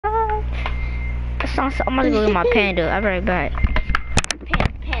I'm gonna go get my panda. I'll be right back.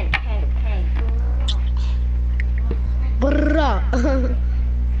 Bruh.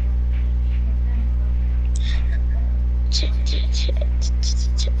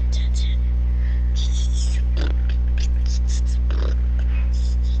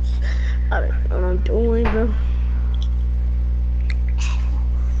 I don't know what I'm doing, bro.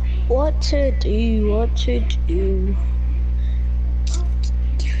 What to do?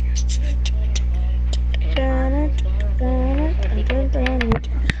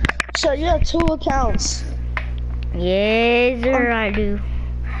 So you have 2 accounts. Yes, sir, I do.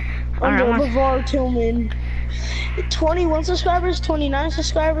 Under Alright, LeVar Tillman. 21 subscribers, 29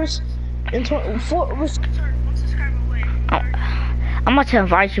 subscribers, and 24. I'm about to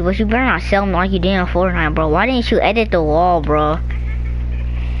invite you, but you better not sell me like you did in Fortnite, bro. Why didn't you edit the wall, bro?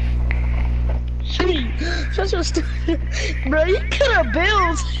 Such a stupid, bro. You could have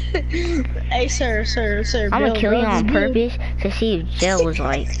built. Hey, sir. I'm gonna kill you on build. purpose to see if jail was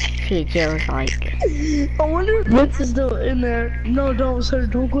like. See if jail was like. I wonder if Vince is still in there. No, don't, sir.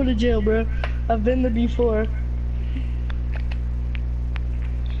 Don't go to jail, bro. I've been there before.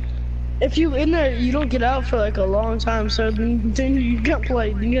 If you in there, you don't get out for like a long time, sir. Then you can't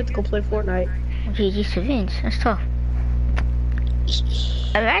play. Then you have to go play Fortnite. GG's to Vince. That's tough.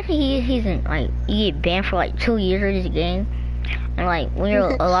 Imagine he's in like you get banned for like 2 years of this game, and like when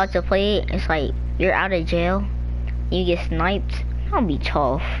you're allowed to play it, it's like you're out of jail, you get sniped. That'll be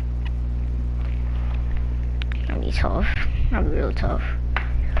tough. That'll be tough. That'll be real tough.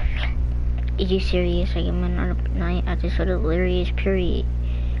 Is you serious? Like I'm another night. I just sort of delirious. Period.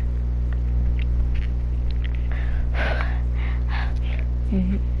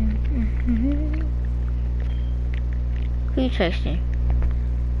 Who you texting?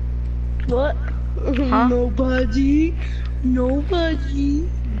 What? Huh? Nobody.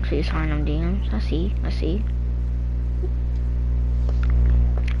 Please sign them DMs. I see.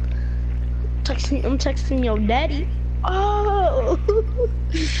 I'm texting your daddy. Oh.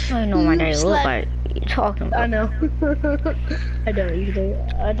 I don't know what my daddy look like. What you talking about? I know. I don't either.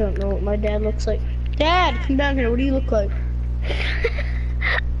 I don't know what my dad looks like. Dad, come down here. What do you look like?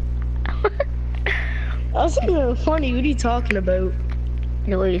 I was thinking funny. What are you talking about?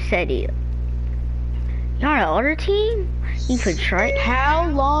 The way you said it. You're on the other team? You portray? How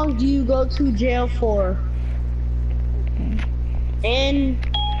long do you go to jail for?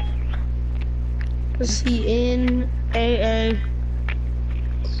 Let's see, AA.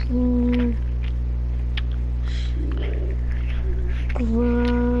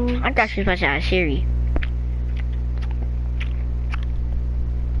 I thought she was supposed to have Siri.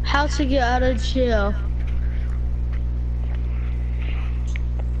 How to get out of jail?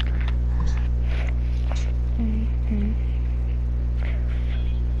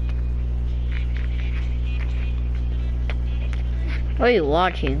 What are you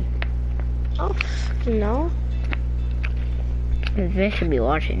watching? Oh, no. Vince should be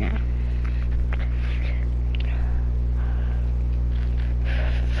watching now.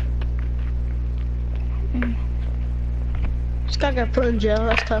 This guy got put in jail.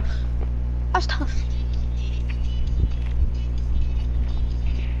 That's tough. That's tough.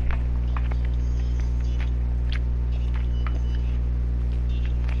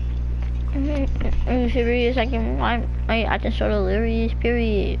 Are you serious? I can start delirious.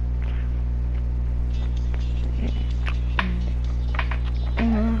 Period.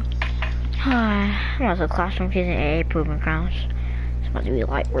 I'm also classroom using AA proving grounds. It's about to be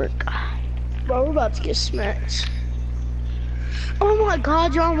light work. Bro, we're about to get smacked. Oh my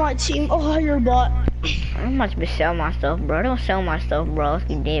god, you're on my team. Oh, you're a bot. I'm about to sell my stuff, bro. Don't sell my stuff, bro. If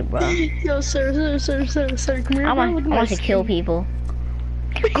you did, bro. Yo, sir, come here. I want to kill people.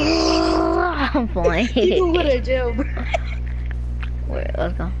 I'm playing. You can go to jail, bro. Wait,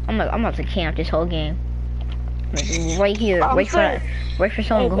 let's go. I'm about to camp this whole game. Like, right here. Wait for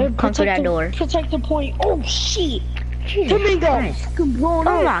someone to come through that door. Protect the point. Oh shit. Jesus Flamingo. Christ. Fucking blown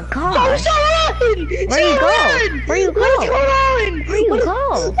Oh up. my god. Oh, Sharon! Where you go? Where you go? What's going on? Where you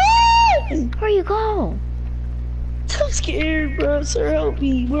go? Where you go? I'm scared, bro. Sir, help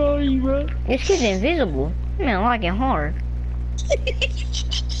me. Where are you, bro? This kid's invisible. Man, like it hard.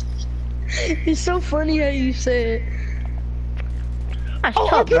 It's so funny how you say it. That's Oh,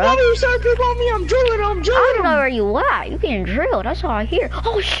 tough, people bro. on me, sir. People on me. I'm drilling. I don't know where you at. You getting drilled. That's all I hear.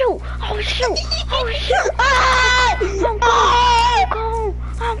 Oh shoot! Oh shoot! Oh shoot! Ah!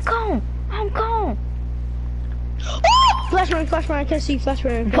 I'm gone. Oh! Flashbang. I can't see.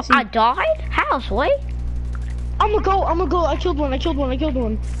 Flashbang. I died? How, Sway? I'm gonna go. I killed one.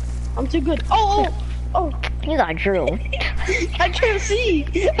 I'm too good. Oh! Oh, You got drilled. I can't see.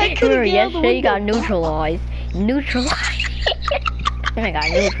 I couldn't Remember get out the yesterday you got window. neutralized. Neutralized. I got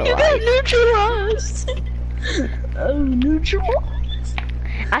You got neutralized. neutralized. Oh, neutral.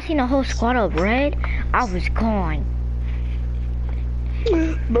 I seen a whole squad of red. I was gone.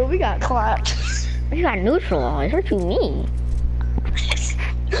 Bro, we got clapped. You got neutralized. What you mean?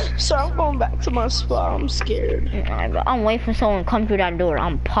 So I'm going back to my spot. I'm scared. I'm waiting for someone to come through that door.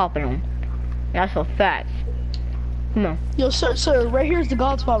 I'm popping them. That's a fact. Come on. Yo, sir, right here's the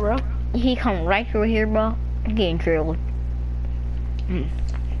god spot, bro. He come right through here, bro. I'm getting drilled.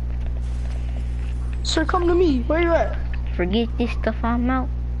 Sir, come to me. Where you at? Forget this stuff I'm out.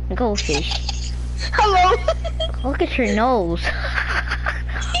 Goldfish. Hello. Look at your nose.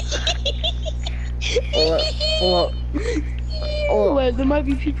 Look. Oh, Wait, there might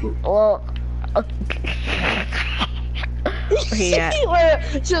be people. oh. Yeah.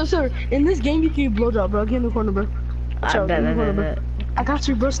 Wait, sir, in this game you can blowjob, bro. Get in the corner, bro. Watch out, get in the corner, bro. I got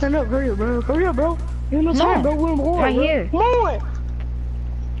you, bro. Stand up. Hurry up, bro. Hurry up, bro. You're no time, bro. We're going, right bro. here. Come on.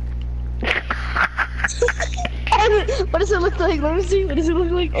 What does it look like? Let me see. What does it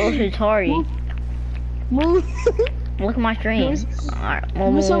look like? Oh, Shitari. Move. Look at my stream. Alright,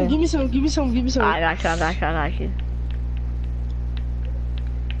 Give me some. Give me some. Give me some. Give me some. I got you.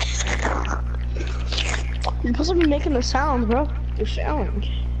 You're supposed to be making the sound, bro. You're sounding.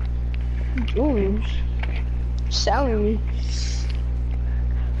 Doing. Sounding me.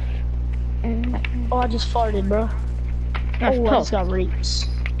 Oh, I just farted, bro. That's I tough. just got raped.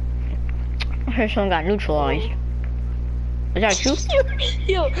 I heard someone got neutralized. Is that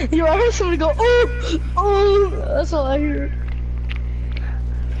you? Yo, I heard somebody go, oh, that's all I heard.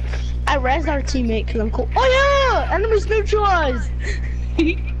 I razzed our teammate because I'm cool. Oh yeah, enemies neutralized.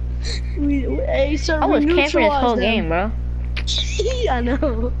 Hey, sir, I was we camping this whole neutralized game, them. bro. I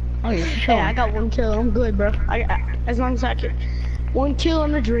know. Oh, you're Hey, I chilling. got 1 kill. I'm good, bro. As long as I can. 1 kill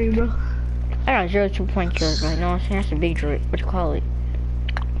on the dream, bro. I got 0 2-point kills right now. That's a big drip. What you call it?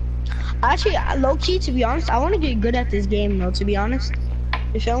 Actually, low key, to be honest, I want to get good at this game, though. To be honest,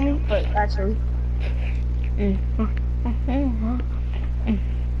 you feel me? But actually,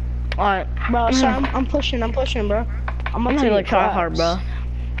 Alright, bro, so I'm pushing, bro. I'm gonna go try hard, bro.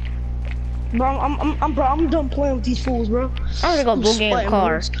 Bro, I'm done playing with these fools, bro. I'm gonna go boom game sweating,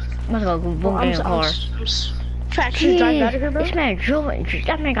 car. bro. I'm gonna go boom game car. Factory drive out of here, bro. This man drilled.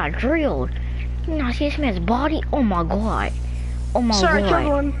 That man got drilled. You know, see this man's body? Oh my god. Oh my Sorry, god.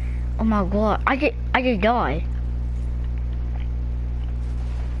 one. Oh my god. I just died.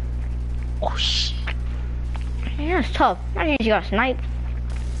 Oh shit. Man, that's tough. I just got sniped.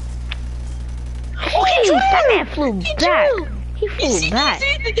 Oh, he Jeez, that drilled! man flew He back. drilled! He flew back.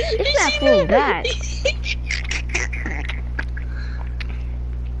 This man flew back.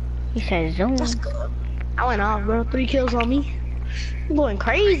 He said zoom. Let's go. I went off, bro. 3 kills on me. I'm going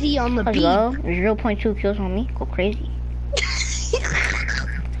crazy on the Let's beat. go. 0.2 kills on me. Go crazy.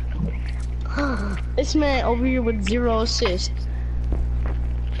 This man over here with 0 assists.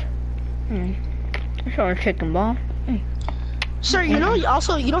 That's our chicken ball. Sir, you know,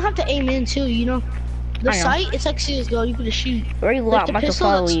 also, you don't have to aim in, too, you know? The I know. sight, it's like CSGO, you can just shoot. Where you go? Like I'm the about to pistol,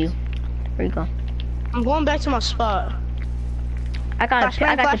 follow it's- you. Where you go? I'm going back to my spot. I got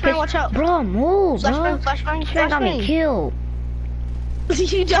Flashbang, the flashbang, watch out. Bro, move, bro. Flashbang, flashbang, This man got me flashbang. killed.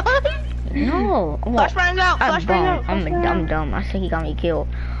 You done? No. Flashbang out, I'm flashbang dumb. out. I'm dumb. I think he got me killed.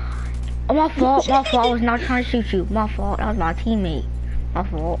 Oh, my fault. My fault. I was not trying to shoot you. My fault. That was my teammate. My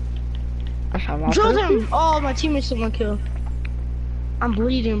fault. That's how my Drilled fault. him. Oh, my teammate's took my kill. I'm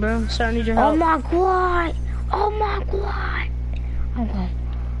bleeding, bro. Sir, I need your Oh help. my god. Oh my god.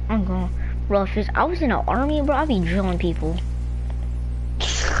 I'm going. Bro, if I was in the army, bro, I'd be drilling people.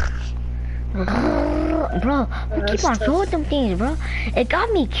 Bro, we keep on throwing them things, bro. It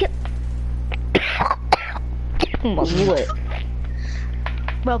got me killed. Oh my lord.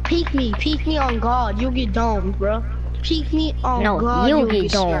 Bro, peek me on God. You'll get domed, bro. Peek me on No, God. you'll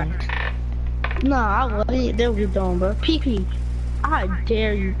get smacked. domed. Nah, I wouldn't. They'll get domed, bro. Peek me. I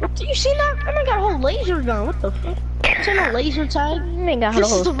dare you. You seen that? That man got a whole laser gun. What the fuck? This ain't no laser tag. They got a This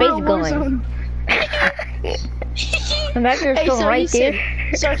is whole the real space war gun. zone. Imagine Hey, still sir, right he there.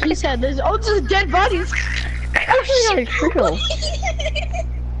 said, sir, he said, there's, oh, just dead bodies. Actually, that's true.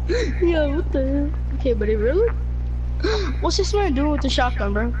 Yeah, what the hell? Okay, but it really? What's this man doing with the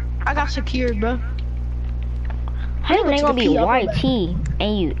shotgun, bro? I got secured, bro. How you Look ain't to gonna the be P, I'll go YT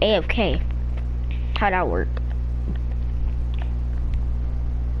and you AFK? How that work?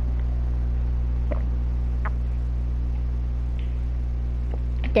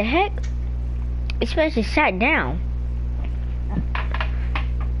 The heck? It's supposed to sat down.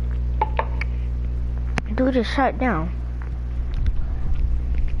 dude just shut down.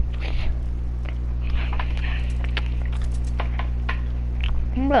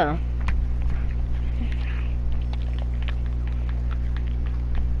 Bro.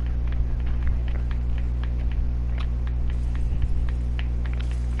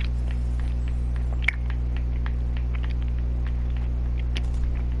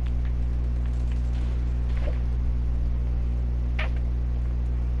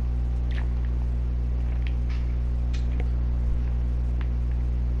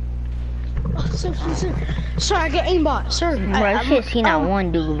 Sir, I get aimbot, sir. Bro, I should see that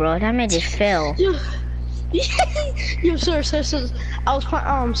one dude, bro. That man just fell. Yo, sir. I was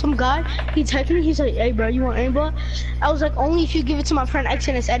some guy. He texted me. He's like, "Hey, bro, you want aimbot?" I was like, "Only if you give it to my friend X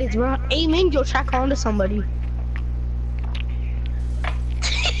and it's edits, bro." Aiming, you'll track onto somebody.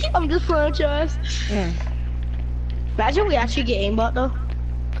 I'm just playing with your ass. Imagine we actually get aimbot though.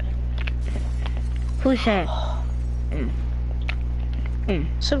 Who said?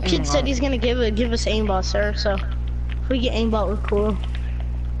 Some kid said he's gonna give us aimbot, sir. So if we get aimbot, we're cool.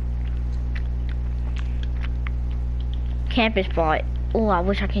 Campus bot. Oh, I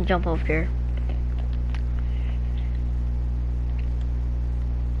wish I can jump over there.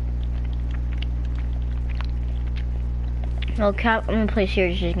 No cap, I'm gonna play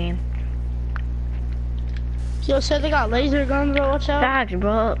serious this game. Yo, said they got laser guns, bro. Watch out. Facts,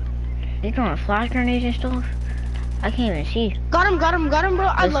 bro. They throwing flash grenades and stuff. I can't even see. Got him, bro.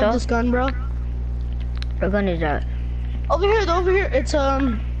 I love this gun, bro. What gun is that? Over here. It's I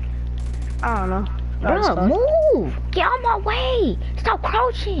don't know. Bro, move! Get out my way! Stop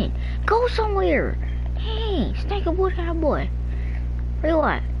crouching! Go somewhere! Hey, snake a boy, that boy. Where you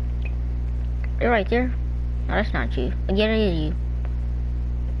at? You're right there. No, that's not you. Again, it is you.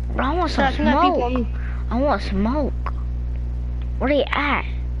 Bro, I want some smoke. I want smoke. Where they at?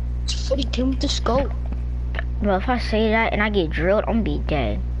 What he came with the scope. Bro, if I say that and I get drilled, I'm gonna be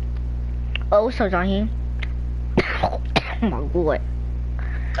dead. Oh, what's up, Johnny? Oh my god.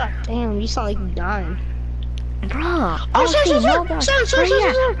 God damn, you sound like you're dying. Bro, right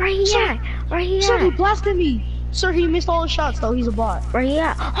here. Sir, he blasted me. Sir, he missed all his shots though, he's a bot. Right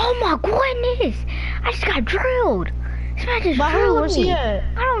here. Oh my goodness. I just got drilled. This man just drilled me. Where's he at?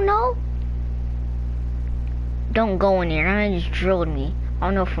 I don't know. Don't go in there, that man just drilled me. I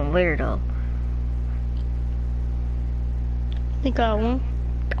don't know from where though. I think I won.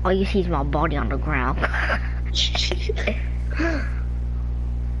 All you see is my body on the ground.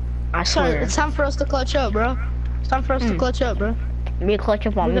 I swear. Sorry, it's time for us to clutch up, bro. It's time for us to clutch up, bro. Be clutch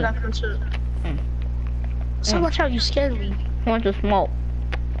up on me. So watch out, you scared me. Want to smoke.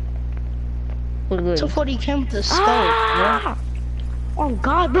 What's good? 240 came with the scope, bro. Oh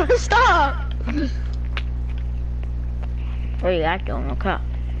god, bro, stop! Where you at though? No crap.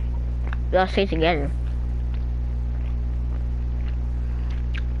 We all stay together.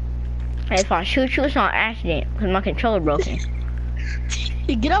 Hey, if I shoot you, it's on accident, because my controller broken.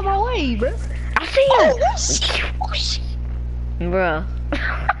 Get out my way, bro. I see you! Bro.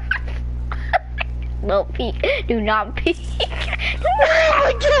 No peek. Do not peek. Oh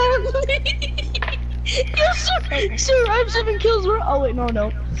my god! Yes, sir, I have 7 kills, bro. Oh wait,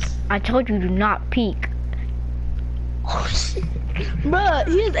 no. I told you do not peek. Oh shit. Bro,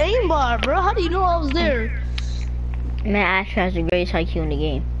 he has aimbot, bro. How do you know I was there? Man, Ash has the greatest IQ in the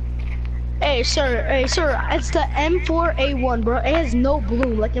game. Hey, sir, it's the M4A1, bro. It has no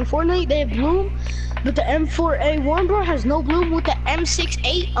bloom. Like in Fortnite, they have bloom, but the M4A1, bro, has no bloom with the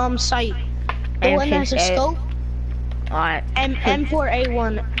M68 sight. The one that has a scope. Alright.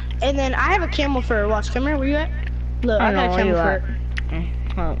 M4A1. And then I have a camel for it. Watch, come here, where you at? Look, I got a camel for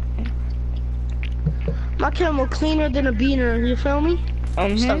it. My camel cleaner than a beaner, you feel me?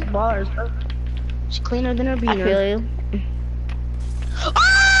 Stuff bars, bro. It's cleaner than a beaner. I feel you.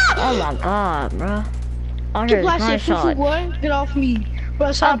 Oh my god, bro. I heard gunshots. Get off me.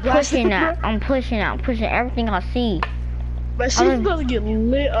 Bro, I'm pushing everything I see. Bro, she's about to get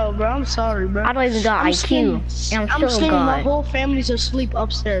lit up, bro. I'm sorry, bro. I don't even got IQ. And I'm still a god. My whole family's asleep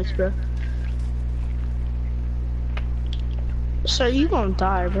upstairs, bro. Sir, you gonna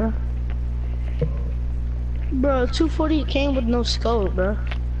die, bro. Bro, 240 came with no scope, bro.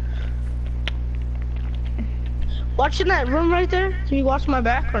 Watching that room right there? Can you watch my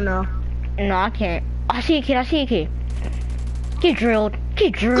back or no? No, I can't. I see a kid. Get drilled.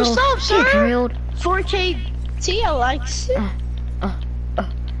 Good stuff, sir. Get drilled. 4K T, I like it.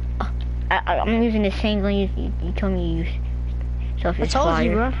 I'm using the same gun you told me you use. So if it's fire.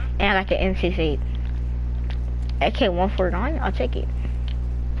 You, bro. And I got the M68. AK-149, I'll take it.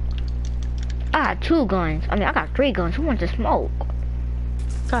 I got 2 guns. I mean, I got 3 guns. Who wants to smoke?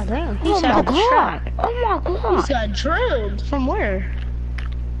 God damn. Oh my god. Oh my god. He got drilled. From where?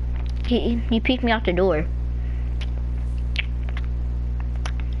 He peeked me out the door.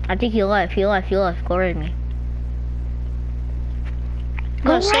 I think he left. He left. Go res me.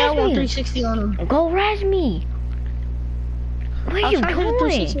 Go res say I want me. 360 on him. Go res me. What are you doing?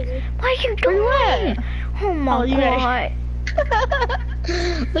 What are you doing? Oh my god.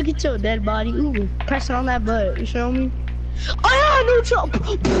 Look at your dead body. Ooh, pressing on that butt. You feel me? Oh yeah, no trouble.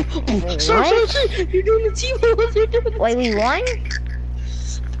 Sir, you're doing the T-pose. You're doing the Wait, we won?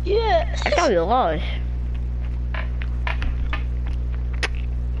 Yeah. I thought we lost.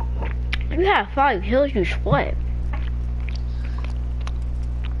 You had 5 kills, you split.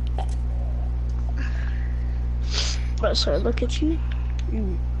 But sir, look at you.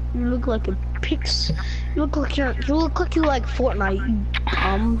 You look like a pix. You look like you like Fortnite.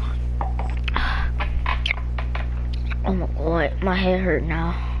 Oh my god, my head hurt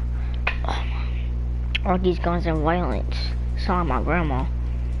now. All these guns and violence. Saw my grandma.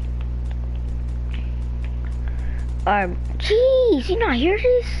 Jeez, you not hear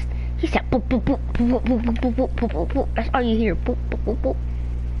this? He said boop boop boop boop boop boop boop boop boop boop boop. That's all you hear. Boop boop boop boop.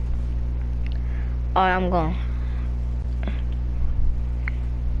 Alright, I'm going.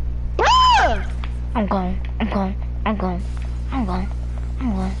 I'm going.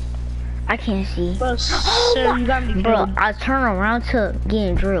 I can't see. Bro, sir, you got me Bro, killed. I turn around to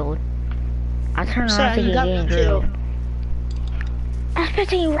getting drilled. Getting drilled. I'm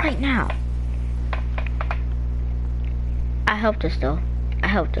expecting you right now. I helped us though.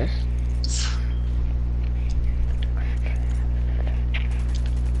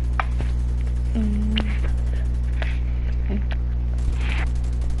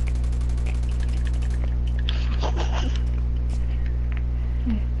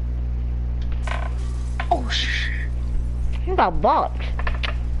 Oh shit. You got bopped.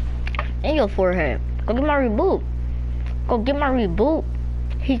 In your forehead. Go get my reboot.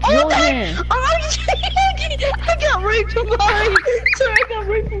 He killed him. I got raped from behind. Sorry, I got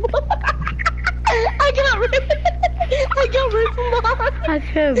raped from behind. I got raped from behind. I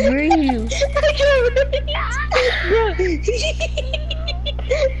can't breathe.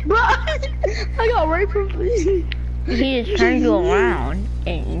 Bro, I got raped from behind. He just turned you around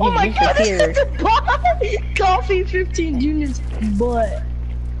and you oh my disappeared. God, this is the bot. Coffee 15 units, but.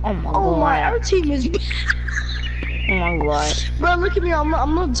 Oh my oh god. my, our team is. Oh my god. Bro, look at me. I'm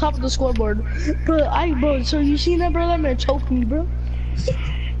on the top of the scoreboard. Bro, so you seen that, bro? That man choked me, bro.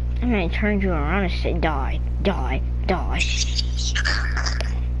 And then turned you around and said, die.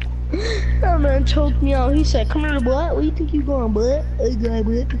 That man choked me out. He said, come here, boy. Where you think you going, bud? Okay,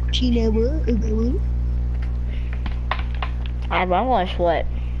 bud. Chino, bud. Okay, bud. I'm gonna sweat,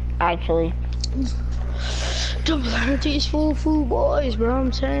 actually. Don't play with these fool boys, bro.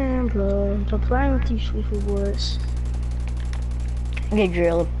 I'm saying, bro. Don't play with these fool boys. Get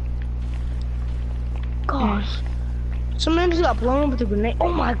drilled. Gosh. Some man just got blown up with a grenade.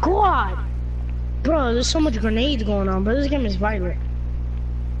 Oh my god! Bro, there's so much grenades going on, bro. This game is violent.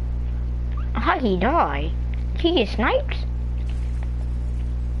 How'd he die? Did he get sniped?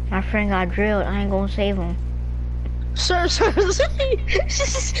 My friend got drilled. I ain't gonna save him. Sir, sir,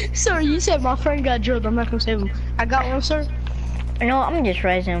 you said my friend got drilled. I'm not gonna save him. I got one, sir. No, I'm gonna just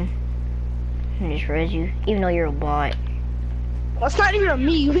res him. I'm gonna just res you, even though you're a bot. That's not even a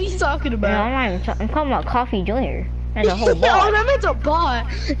me. What are you talking about? No, I'm not even I'm talking about Coffee Jr. That's a whole bot. Oh, that man's a bot.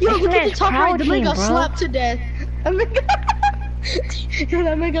 Yo, look at the top right. The man got slapped to death. That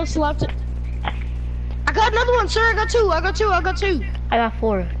man got slapped to... I got another one, sir. I got two. I got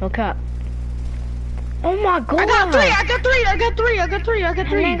 4. No cap. Oh my god. I got three. That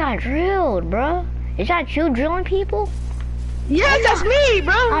man got drilled, bro. Is that you drilling people? Yes, that's me,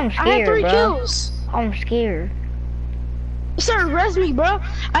 bro. I'm scared, I had 3 bro. kills. I'm scared. Sir, res me, bro.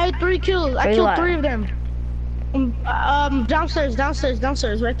 I had 3 kills. I killed 3 of them. Downstairs,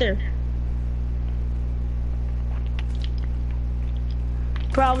 right there.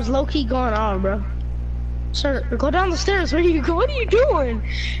 Bro, I was low-key going on, bro. Sir, go down the stairs. What are you doing?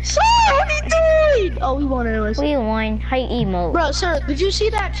 Sir, what are you doing? Oh, we won anyways. We won. How you emote? Bro, sir, did you see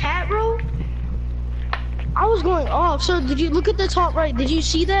that chat, bro? I was going off. Sir, did you look at the top right? Did you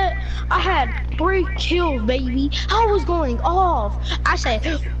see that? I had 3 kills, baby. I was going off. I said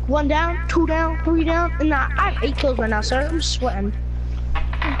 1 down, 2 down, 3 down, and I have 8 kills right now, sir. I'm sweating.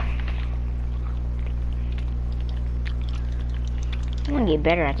 I'm gonna get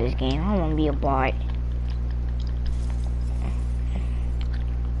better at this game. I don't wanna be a bot.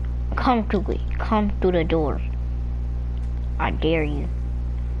 Come through the door. I dare you.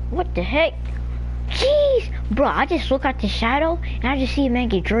 What the heck? Jeez! Bro, I just look at the shadow and I just see a man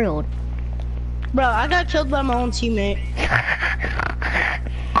get drilled. Bro, I got killed by my own teammate.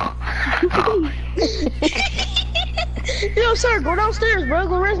 Yo, sir, go downstairs, bro.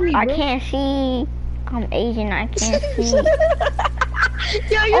 Go res me, bro. I can't see. I'm Asian. I can't see.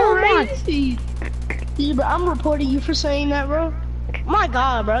 Yo, you're racist. Yeah, bro, I'm reporting you for saying that, bro. My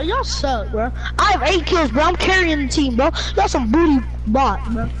God, bro, y'all suck, bro. I have 8 kills, bro. I'm carrying the team, bro. Y'all some booty bot,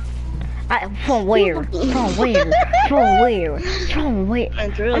 bro. From where? From where? From where? From where?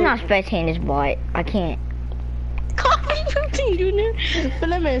 I'm not spectating this bot. I can't. Coffee 15 Junior, but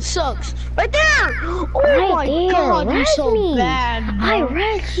that man sucks. Right there! Oh right my there. God, you're so me. bad, bro. I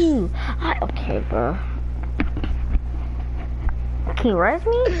res you. Okay, bro. Can you res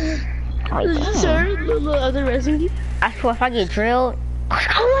me? Oh, sir, the other resing you. I swear if I get drilled.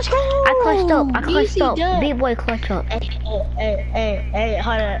 Let's go! I clutched up. I clutched Easy up. dub. Big boy clutch up. Hey, hold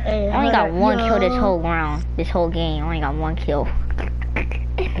on. Hey, I only got 1 kill this whole round. This whole game. I only got 1 kill.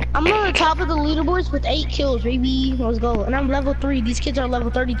 I'm on the top of the leaderboards with 8 kills, baby. Let's go. And I'm level 3. These kids are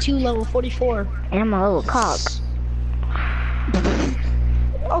level 32, level 44. And I'm a little cock.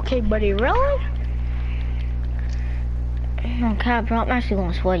 Okay, buddy, really? No cap, bro. I'm actually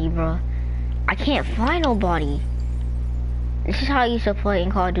going sweaty, bro. I can't find nobody. This is how I used to play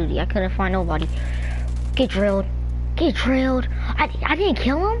in Call of Duty. I couldn't find nobody. Get drilled. Get drilled. I didn't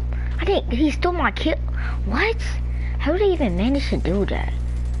kill him. He stole my kill. What? How did they even manage to do that?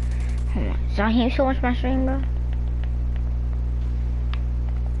 Hold on. Zahim still watch my stream, bro?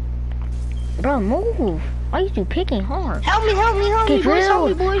 Bro, move. Why are you picking hard? Help me, Get boys, help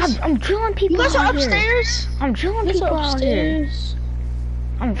me, drilled. boys. I'm drilling people You guys are out here. upstairs? I'm drilling You guys people are out here. upstairs?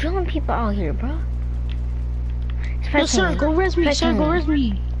 I'm drilling people out here, bro. Yo, sir, go res me, sir, go res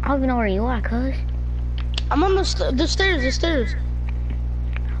me. I don't even know where you are, cuz. I'm on the stairs.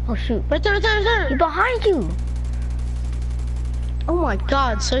 Oh, shoot. Right there. He's behind you. Oh my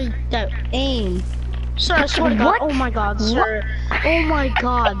God, sir, that aim. Sir, I swear to God. What? Oh my God, sir. Oh my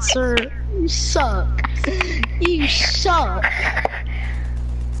God, sir. You suck. You suck.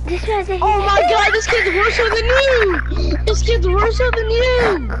 This man's a Oh my God, this kid's worse than you. This kid's worse than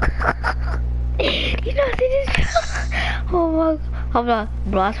you. You know this. Oh my. Hold on.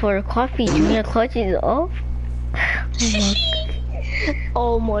 Bro, I swear, Coffee Junior clutches off.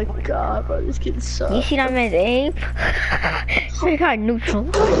 Oh my God, bro, this kid sucks. You see that man's aim? He got neutral.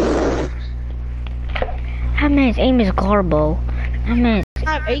 That man's aim is garbo. That man's.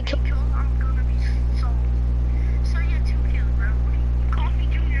 I have 8 kills. I'm gonna be so. So you have 2 kills, bro. Coffee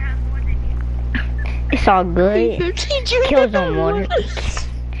Junior has more than you. It's all good. Kills don't matter.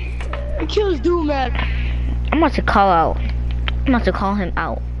 Kills do matter. I'm about to call out. I'm about to call him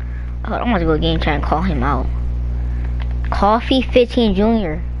out. I'm about to go game chat and call him out. Coffee 15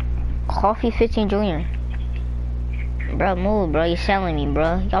 Junior. Coffee 15 Junior. Bro, move, bro. You're selling me,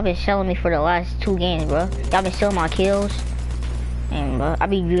 bro. Y'all been selling me for the last 2 games, bro. Y'all been stealing my kills. And, bro, I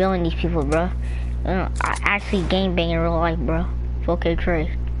be drilling these people, bro. I actually game bang in real life, bro. It's okay,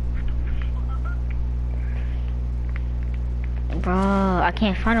 Trey. Bro, I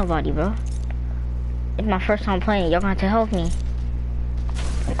can't find nobody, bro. It's my first time playing. Y'all gonna have to help me.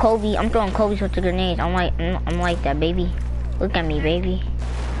 Kobe, I'm throwing Kobe's with the grenades. I'm like that, baby. Look at me, baby.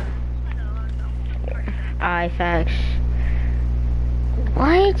 Alright, facts.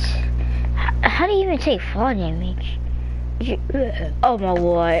 What? How do you even take fall damage? Oh my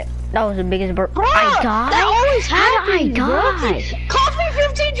god. That was the biggest burp. I died? That always happens, How did I die? Coffee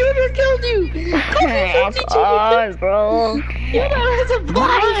 15 Junior killed you. Coffee 15 Junior bro. You know that's a bot.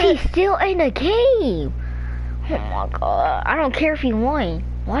 Why is he still in the game? Oh my god. I don't care if he won.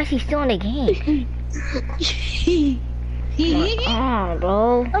 Why is he still in the game? Oh,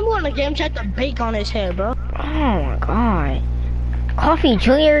 bro. I'm going to game chat to bake on his head, bro. Oh my god. Coffee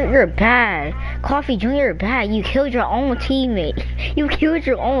Junior, you're bad. Coffee Junior, you're bad. You killed your own teammate. You killed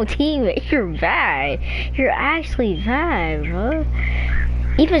your own teammate. You're bad. You're actually bad, bro.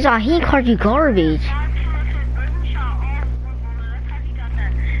 Even Zaheen called you garbage.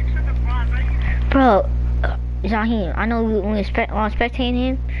 Bro, Zaheen, I know when we spectating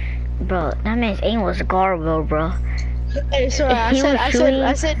him, bro, that man's aim was garbo, bro. Hey, so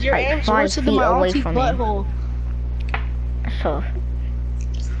I said your aim's worse than my auntie butthole. So,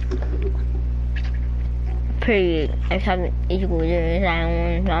 period. Every time it's good,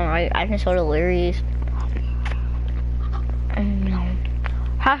 I can so delirious.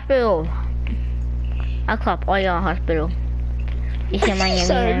 Hospital. I clap all y'all hospital. You see my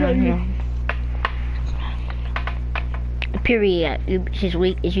name? Period. She's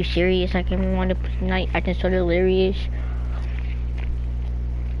weak. Is you serious? I can want to tonight. I can so delirious.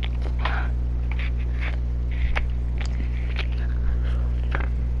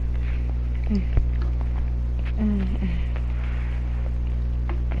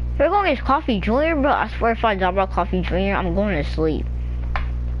 We're going to get Coffee Junior, bro. I swear if I drop out Coffee Junior, I'm going to sleep.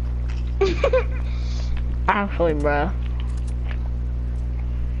 Actually, bro.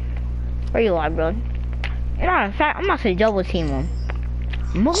 Where you at, bro? Matter of fact, I'm about to double team him.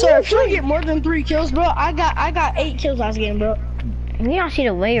 So if you get more than 3 kills, bro, I got 8 kills last game, bro. You don't see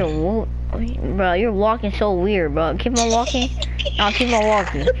the way you're bro, you're walking so weird, bro. Keep on walking. I'll keep on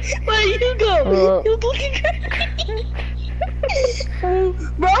walking. Where you go? You're looking crazy.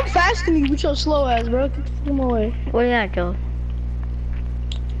 Bro, I'm faster than you with your slow ass, bro. Get the fuck away. What is that, though?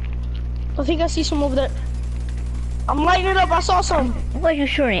 I think I see some over there. I'm lighting it up. I saw some. What, you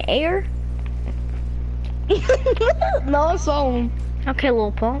shooting air? No, I saw him. Okay,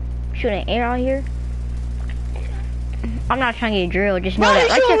 little pump. Shooting air out here. I'm not trying to get drilled. Just know that.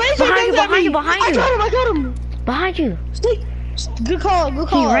 Right there. Behind you. I got him. Behind you. Good call.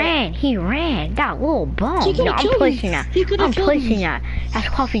 He ran. That little bum. No, I'm pushing that. I'm pushing that. That's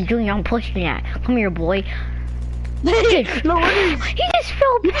Coffee Junior. I'm pushing that. Come here, boy. No, he just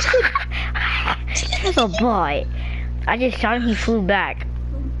fell back. That's a boy. I just shot him. He flew back.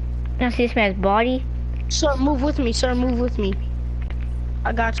 Now see this man's body? Sir, move with me.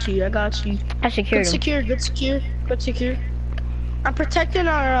 I got you. I secured him. Good secure. I'm protecting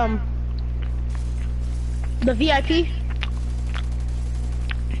our the VIP.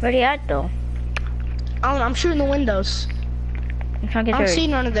 Where they at though? I'm shooting the windows. I'm trying to get I don't see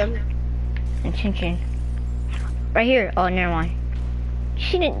none of them. Attention. Right here. Oh, never mind.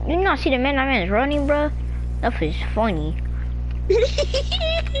 You not see the man? That man is running, bro. That is funny.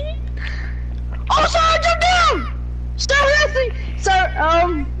 Oh, sir, I jumped down. Stop laughing, sir.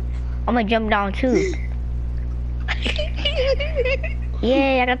 I'm gonna jump down too.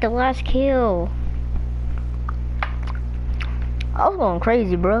 Yeah, I got the last kill. I was going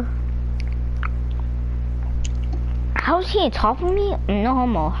crazy, bro. How is he on top of me? No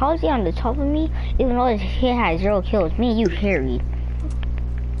homo. How is he on the top of me? Even though he had 0 kills. Me and you carried.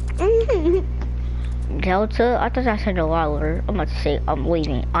 Delta? I thought I said a Lawler. I'm about to say I'm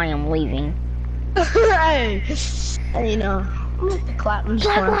leaving. I am leaving. Hey, you know, I'm like the clap. Black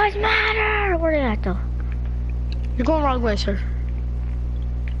Lives Matter! Where they at though? You're going wrong way, sir.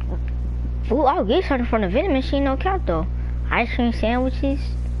 Ooh, I'll get something from the vending machine, no cap though. Ice cream sandwiches.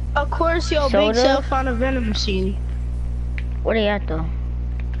 Of course, yo, soda. Big Sale found a vending machine. Where they at though?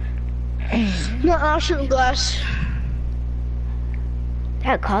 No, I'm shooting glass.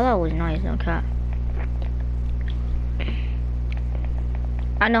 That call out was nice, no cap.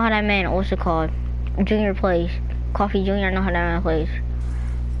 I know how that man also called. Junior plays. Coffee Junior, I know how that man plays.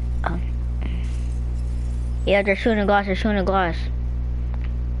 Yeah, they're shooting glass, What?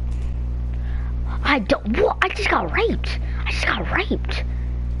 I just got raped.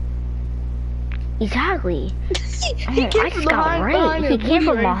 Exactly. I just got raped. He came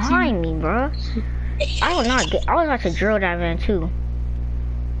from behind me, bro. I was about to drill that man too.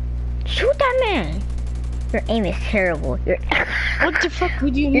 Shoot that man. Your aim is terrible. What the fuck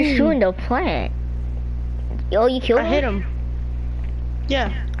would you mean? You're shooting the plant. Yo, you killed him? I hit him.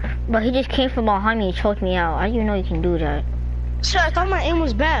 Yeah. But he just came from behind me and choked me out. How do you know you can do that? Sir, I thought my aim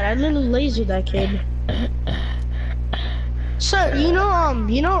was bad. I literally lasered that kid. Sir, you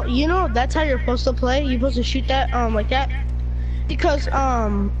know that's how you're supposed to play. You're supposed to shoot that like that. Because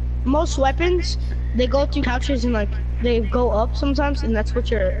most weapons they go through couches and like they go up sometimes, and that's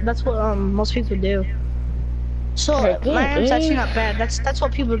what most people do. So my aim's actually not bad. That's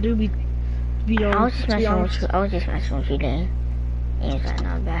what people do be doing. I was just messing with you, Dan. Aim's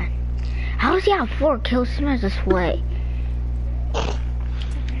not bad. How is he at 4 kills? Smells this way.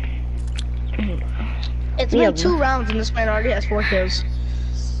 It's been 2 rounds and this man already has 4 kills.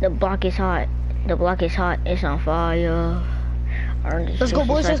 The block is hot. It's on fire. Let's go,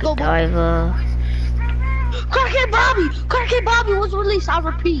 boys. Let's go, boys. Crackhead Bobby was released. I'll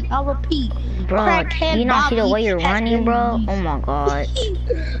repeat. Bro, Crackhead you not see the Bobby way you're running, bro? Oh my god.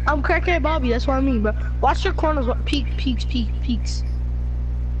 I'm Crackhead Bobby. That's what I mean, bro. Watch your corners. Peeks.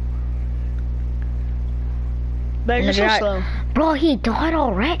 Man, you're so slow. Bro, he died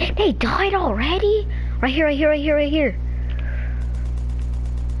already? They died already? Right here.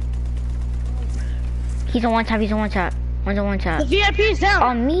 He's on one tap. One's on one tap. The VIP is down.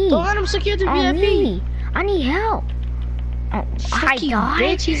 On me. Don't let him secure the VIP. Me. I need help. Oh, I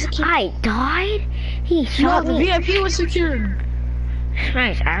died? I died? He shot me. No, the VIP was secured. This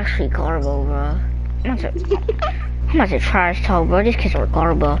man's actually garbo, bro. I'm about to trash talk, bro. These kids are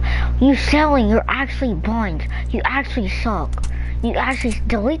garbo. You selling, you're actually blind. You actually suck. You actually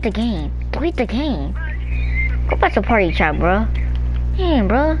delete the game. Go back to party chat, bro. Damn,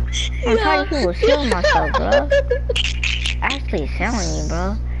 bro. I'm tired of people selling myself, bro. Actually selling you,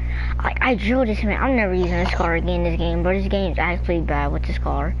 bro. I drilled this man. I'm never using this car again in this game, bro. This game's actually bad with this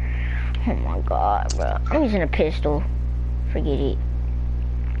car. Oh my god, bro. I'm using a pistol. Forget it.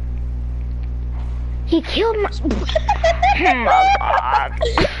 He killed my... Oh my god.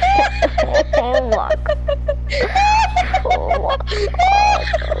 Oh my god. Oh my god.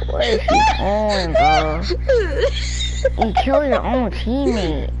 What is he doing, bro? You kill your own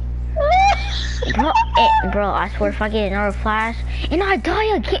teammate. Bro, I swear if I get another flash and I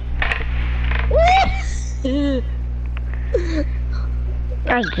die again.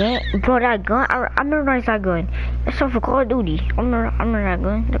 Bro, that gun, I remember that gun. That's stuff for Call of Duty. I remember that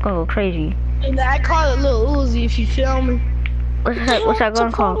gun. That gun go crazy. And I call it Lil Uzi if you feel me. What's that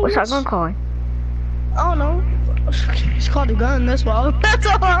gun called? What's that gun called? I don't know. It's called a gun, that's all. That's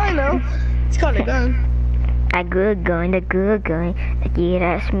all I know. It's called a gun. A good gun, the good gun. Yeah,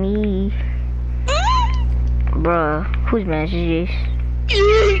 that's me. Bruh, whose message is this?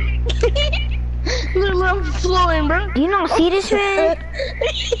 Look, I'm flowing, bro. Do you not see this, man?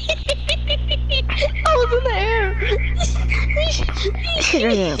 I was in the air. This shit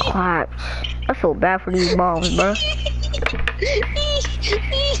is getting clapped. I feel bad for these bombs, bro.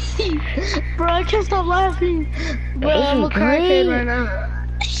 Bro, I can't stop laughing. Bro, I'm a crackhead right now.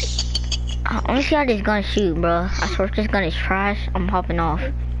 I wanna see how this gun shoot, bro. I swear if this gun is trash, I'm hopping off.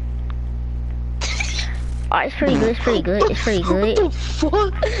 Alright, it's pretty good, it's pretty good, it's pretty good. What the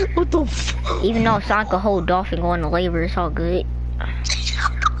fuck? What the fuck? Even though Sonic could hold off and go into labor, it's all good.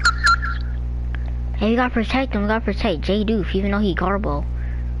 Hey, we gotta protect him, we gotta protect J Doof, even though he Garbo.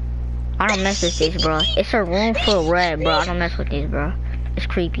 I don't mess with this, bro. It's a room full of red, bro. I don't mess with this, bro. It's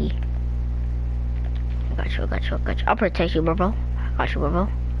creepy. I got you. I'll protect you, bro. I got you, bro.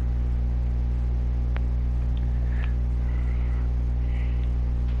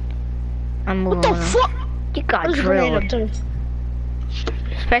 I'm moving. What the fuck? You got drilled.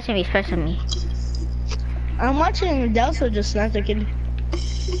 Especially me. I'm watching Delta just snap the kid.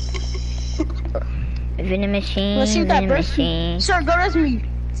 Venom machine. Let's see if that burst me. Sir, go res me.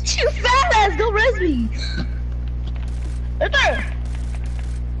 You fat ass, go res me. Right there.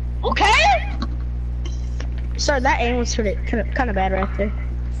 Okay. Sir, that aim was kind of bad right there.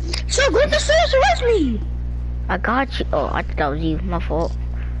 Sir, go to the stairs to res me. I got you. Oh, I thought that was you. My fault.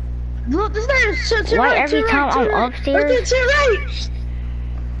 Look, this is why every time I'm upstairs? To right.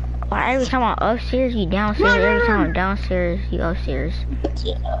 Why every time I'm upstairs, you downstairs? Every time I'm downstairs, you upstairs. Right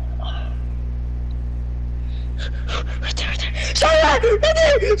there.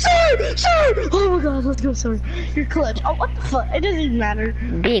 Sir! Oh my god, let's go, sir. You're clutch. Oh, what the fuck? It doesn't even matter.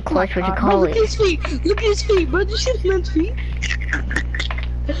 Be a clutch, what you call bro, look at his feet. Look at his feet, bro. Did you see the man's feet?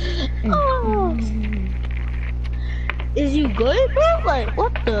 Oh. Is you good, bro? Like,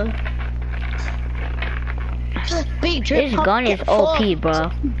 what the? Big drip. This gun is OP, bro.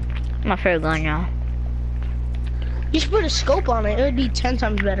 My favorite gun now. You should put a scope on it. It would be 10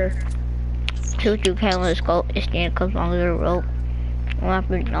 times better. 2K with a scope. It stand comes on the rope.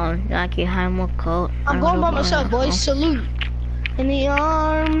 Weapon on like your hammer coat. I'm going by myself, boys. Salute. In the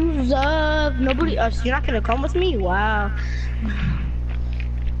arms of nobody else. You're not gonna come with me? Wow.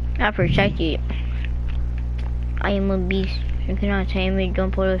 I protect you. I am a beast. You cannot tame me.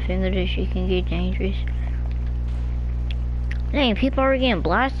 Don't put a finger that she can get dangerous. Dang, people are getting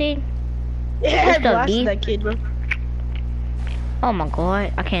blasted. Yeah, I blasted that kid, bro. Oh my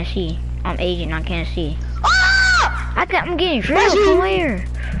god, I can't see. I'm aging, I can't see. Ah! I'm getting drilled from where?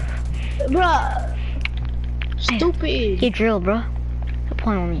 Bruh. Stupid. Get drilled, bro. Stop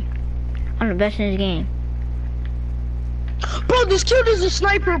playing on me. I'm the best in this game. Bro, this kid is a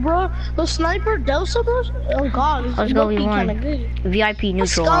sniper, bro. The sniper, Delta, bro. Oh god, let's go, we won. VIP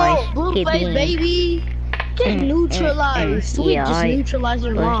neutralized. Let's go, blue face, baby. Get neutralized. We just neutralize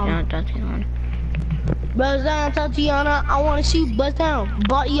your mom. Buzz down, Tatiana. I wanna see you buzz down.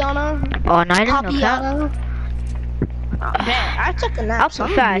 Batiana. Oh, no, I didn't know. I took a nap. I was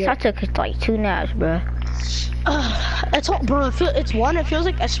fast. I took like 2 naps, bro. It's all, bro. It's one. It feels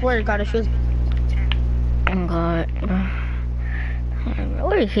like, I swear to God, it feels. Oh God, bro.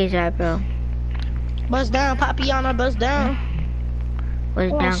 Where the kids at, bro? Buzz down, Papiana. Buzz down.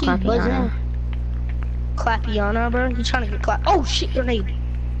 Buzz down, Clapiana. Clapiana, bro. You trying to get clap? Oh shit, grenade.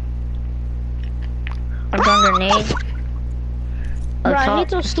 I'm throwing grenades. Bro, I hate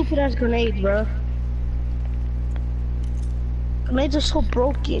those stupid ass grenades, bro. Grenades are so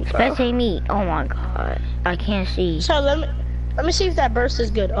broken, bro. Especially me. Oh my god, I can't see. So let me see if that burst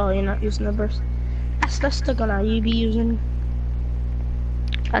is good. Oh, you're not using the burst. That's the gun you be using.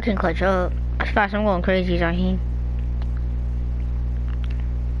 I can clutch up. That's fast. I'm going crazy, Zaheen.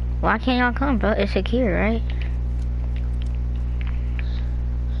 Why can't y'all come, bro? It's secure, right?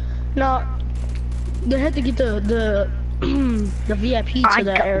 No, they had to get the VIP to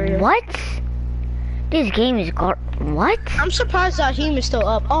that area. What? This game is what? I'm surprised that Raheem is still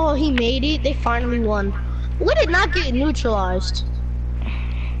up. Oh, he made it. They finally won. We did not get neutralized.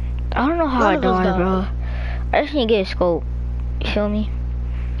 I don't know how I died, bro. I just need to get a scope. You feel me?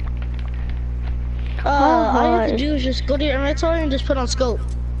 All you have to do is just go to your inventory and just put on scope.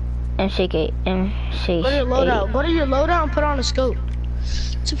 M6. Go to your loadout. Go to your loadout and put on a scope.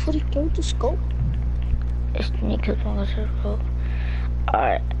 So for the scope. It's Nick on the scope.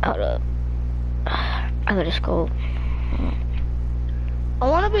 Alright, hold up. I got a scope. I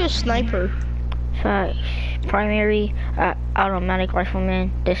want to be a sniper. Facts. Primary, automatic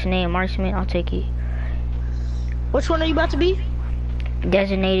rifleman, designated marksman, I'll take it. Which one are you about to be?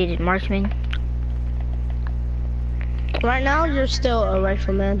 Designated marksman. Right now, you're still a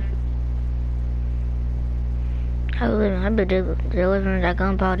rifleman. I've been delivering that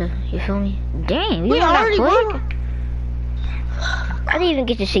gunpowder, you feel me? Dang, we already won. I didn't even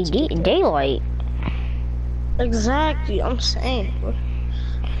get to see daylight. Exactly, I'm saying.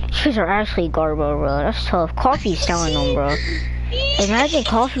 These are actually garbo, bro. That's tough. Coffee's selling them, bro. Imagine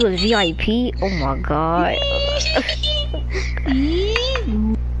coffee was VIP. Oh my god.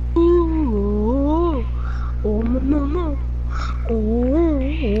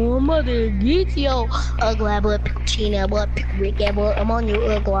 Oh, mother, get yo. Ugly boy, China boy, Rick boy. I'm on your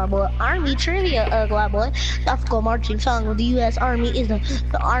ugly boy. Army trivia, ugly boy. The African marching song of the U.S. Army is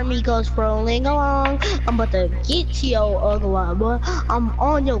the army goes rolling along. I'm about to get yo, ugly boy. I'm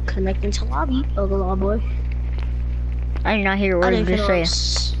on yo, connecting to lobby, ugly boy. I did not hear what you just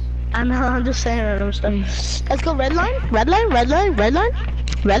say. I know, I'm just saying random stuff. Let's go red line, red line, red line, red line,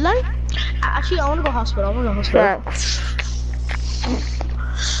 red line. Actually, I want to go hospital. I want to go hospital.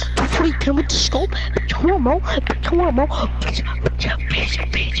 Free come with the scope. I'm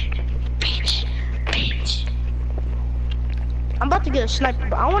about to get a sniper,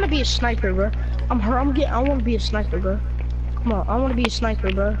 bro. I want to be a sniper, bro. I want to be a sniper, bro. Come on, I want to be a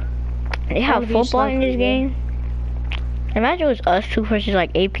sniper, bro. They have football in this game. Imagine it was us two versus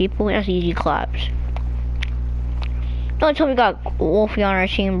like 8 people. That's easy claps. Don't tell me we got Wolfie on our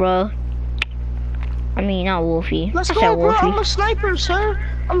team, bro. I mean, not Wolfie. Let's go, bro. I'm a sniper, sir.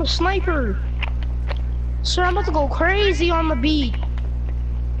 I'm a sniper. Sir, I'm about to go crazy on the beat.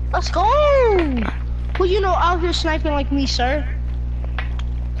 Let's go. Well, you know, out here sniping like me, sir.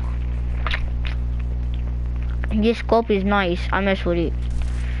 This scope is nice. I mess with it.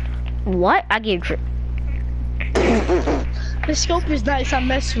 What? I get The scope is nice. I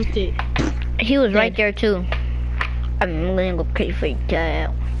mess with it. He was right there too. I'm gonna go pay for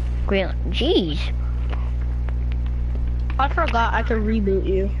that. Jeez. I forgot I could reboot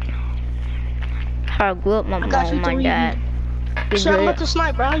you. I grew up my mom and my dad. So I'm about to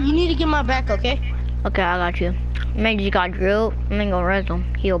snipe, bro. You need to get my back, okay? Okay, I got you. Man just got drilled. I'm gonna go res him.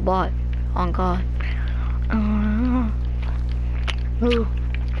 He a bot. On God. Who?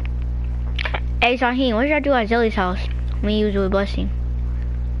 Hey, Sahin, what should I do at Zelly's house when you was with Blessing?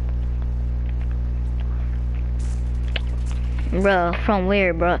 Bro, from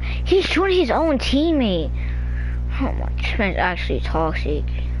where, bro? He's shooting his own teammate. Oh my, this man's actually toxic.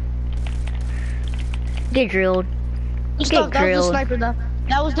 Get drilled. Get drilled. That was the sniper,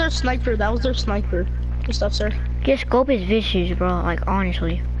 that was their sniper. That was their sniper. Good stuff, sir. This scope is vicious, bro. Like,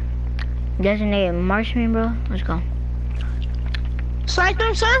 honestly. Designated marksman, bro. Let's go.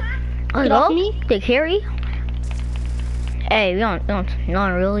 Sniper, sir? Let's go. The carry. Hey, we don't, not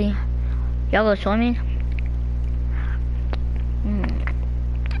really. Y'all go swimming?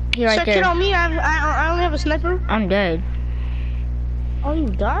 He right there. Check it on me. I only have a sniper. I'm dead. Oh, you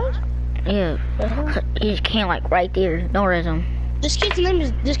died? Yeah. He just can't, like, right there. No resume. This kid's name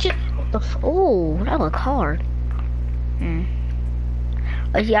is, this kid. What the f? Oh, that look hard.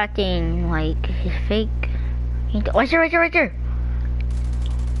 Is he acting like he's fake? Right there, right there, right there.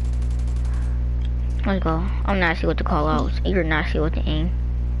 Let's go. I'm nasty with the call outs. You're nasty with the aim.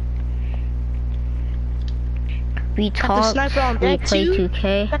 We talk, we play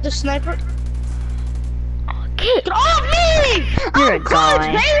 2K. Got the sniper. Get off me! You're I'm Cudds,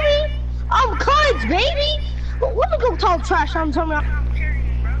 baby! I'm Cudds, baby! Let me go talk trash. I'm telling you.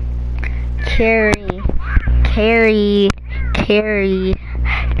 Carry.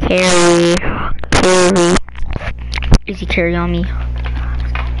 Easy carry on me.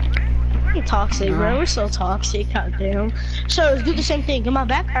 You're toxic, bro. We're so toxic. Goddamn. So let's do the same thing. Get my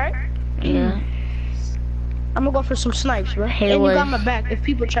back, alright? Yeah. I'm gonna go for some snipes, bro. And you got my back. If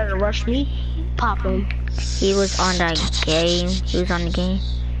people try to rush me, pop them. He was on that game. He was on the game.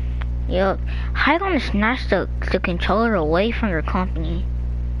 Yup. How you gonna snatch the controller away from your company?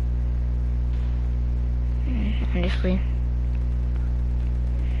 honestly.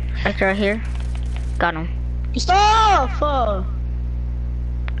 Right here. Got him. Stop!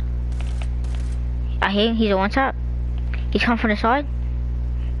 I hit him. He's a one tap. He's coming from the side.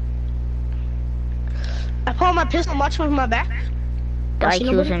 I pulled my pistol, watch him with my back. The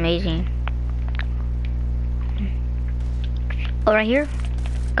IQ is amazing. Oh, right here.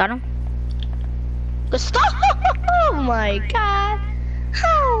 Got him. Stop! Oh my god.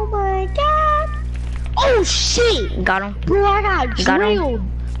 Oh my god. Oh shit. Got him. Bro, I got drilled.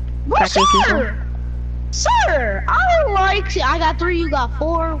 Bro, sir. Sir, I got 3, you got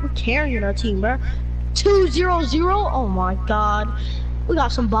 4. We're carrying our team, bro. 2-0-0. Oh my god. We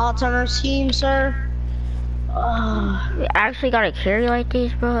got some bots on our team, sir. We actually got a carry like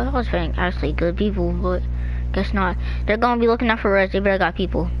this, bro. I was playing actually good people, but guess not. They're gonna be looking out for us. They better got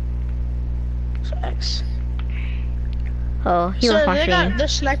people. Facts. Oh, he left my stream. The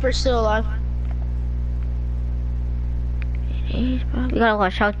sniper's still alive. Jeez, bro. We gotta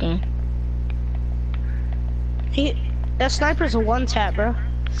watch out then. That sniper's a one tap, bro.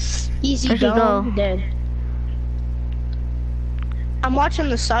 Easy go. Dead. I'm watching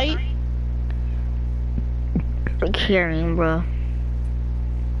the site. We're carrying, bro.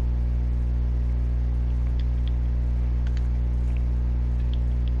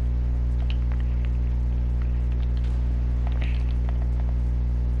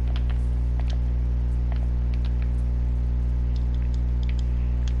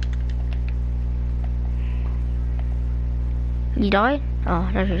 You died? Oh,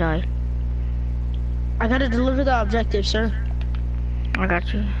 that's you died. I gotta deliver the objective, sir. I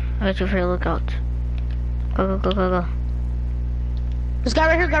got you. I got you for the lookout. Go, go, go, go, go. This guy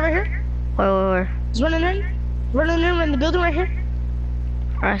right here, Where? He's running in the building right here.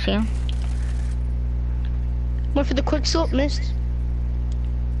 I see him. Went for the quick slope, missed.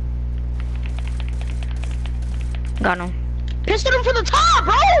 Got him. Pissing him for the top,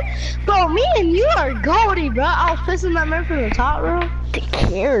 bro! Bro, me and you are goaty, bro. I was pissing that man for the top, bro. The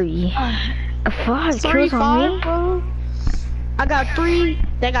carry. 5 kills on me? Bro. I got 3.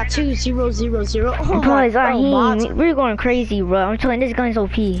 They got 2, 0, 0, 0. Oh boys, we're going crazy, bro. I'm telling you, this gun's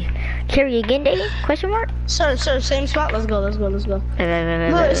OP. Carry again, Davey? Question mark? Sir, same spot. Let's go.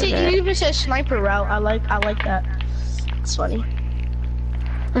 Look, see, you even said sniper route. I like that. It's funny.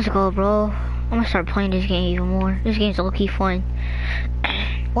 Let's go, bro. I'm gonna start playing this game even more. This game's low-key fun.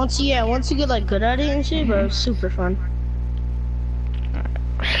 Once you get like good at it and shit, bro, it's super fun.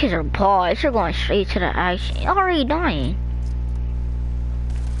 These kids are boys. They're going straight to the action. You're already dying.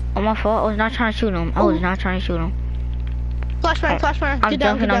 Oh, my fault. I was not trying to shoot him. Flashbang. I'm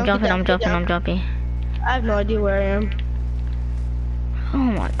jumping. I have no idea where I am. Oh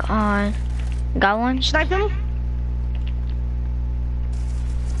my god. Got one? Snipe him?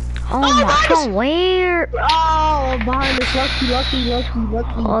 Oh my god, where? Oh, behind us. Lucky.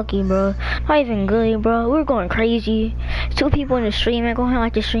 Lucky, bro. Not even good, bro. We're going crazy. 2 people in the stream, man. Go ahead and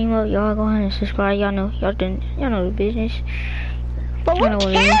like the stream up. Y'all go ahead and subscribe. Y'all know the business. But we're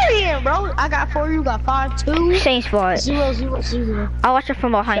carrying, bro. I got 4, you got 5, 2. Same spot. 0, 0, 0. I'll watch it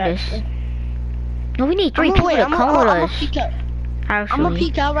from behind us. No, we need 3 people to come with us. I'm gonna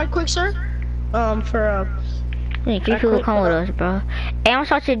peek out right quick, sir. We need 3 people to come with us, bro. Hey, I'm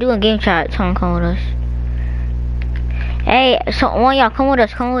starting to do a game chat. Tell them come with us. Hey, so one of y'all come with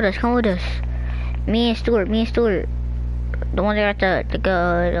us. Me and Stuart. The ones that got the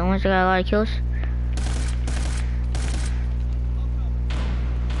ones that got a lot of kills.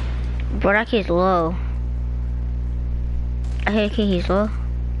 Bro, that kid's low. I hit a kid, he's low.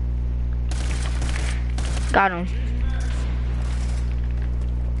 Got him.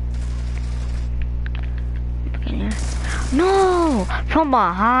 No! From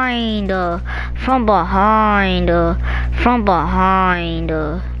behind.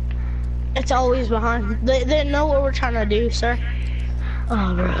 It's always behind. They know what we're trying to do, sir.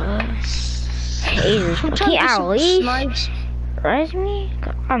 Oh, bro. Jesus. Can you at least res me?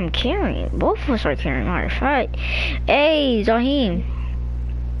 I'm carrying. Both of us are carrying, matter of fact. Hey, Zahim.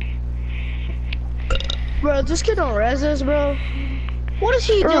 Bro, this kid don't res us, bro. What is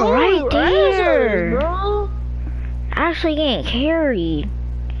he doing? Right there. Bro. Actually getting carried.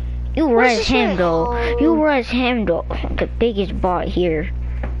 You res him though. The biggest bot here.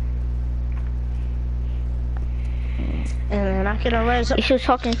 And then I can res. You should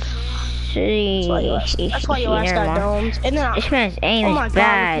talking. That's why your ass got domed. And then this man's aim is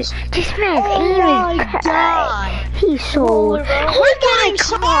bad. This man's aim is bad. He's sold. We're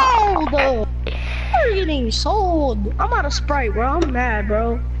getting sold. I'm out of Sprite, bro. I'm mad,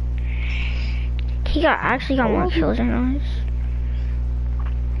 bro. He actually got more kills than us.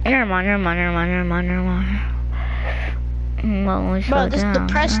 Never mind. Bro, this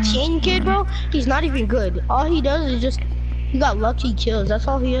depressed teen kid, bro, he's not even good. All he does is just, he got lucky kills. That's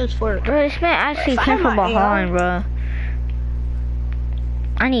all he is for. Bro, this man actually came from behind, bro.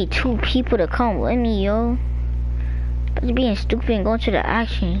 I need 2 people to come with me, yo. I'm just being stupid and going to the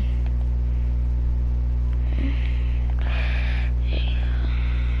action.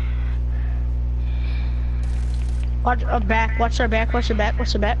 Watch our back, watch our back, watch our back,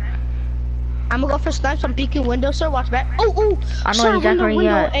 watch our back. I'm gonna go for snipes. I'm peeking window, sir. Watch back. Oh, oh. I know exactly where you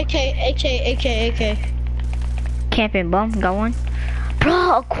at. AK. Camping bum, got one.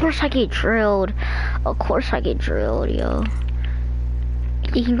 Bro, of course I get drilled. Of course I get drilled, yo.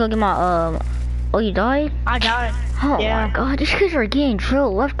 You can go get my, oh, you died? I died. Oh yeah. My god, these kids are getting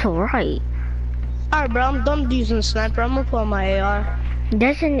drilled left to right. Alright, bro, I'm done using the sniper. I'm gonna pull out my AR.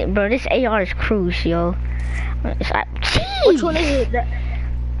 Doesn't, bro, this AR is cruise, yo. It's like, which one is it?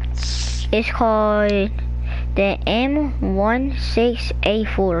 It's called the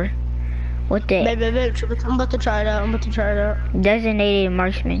M16A4. What the? Babe, I'm about to try it out. Designated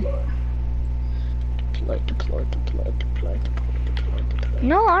marksman. Deploy.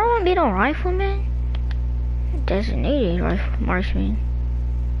 No, I don't want to be no rifleman. Designated marksman.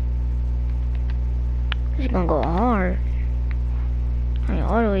 This is gonna go hard. I mean,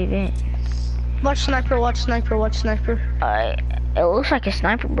 auto event. Watch sniper. It looks like a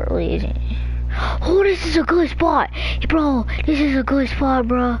sniper, but it really isn't. Oh, this is a good spot. Bro, this is a good spot,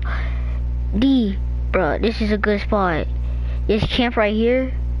 bro. Bro, this is a good spot. This camp right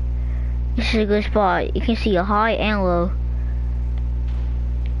here. This is a good spot. You can see a high and low.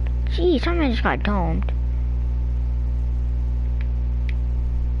 Jeez, some man just got domed.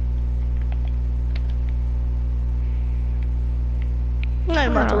 I'm not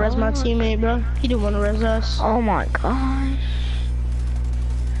about to res my teammate, bro. He didn't want to res us. Oh my gosh.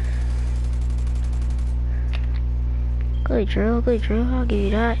 Good drill, I'll give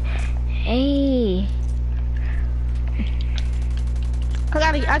you that. Hey.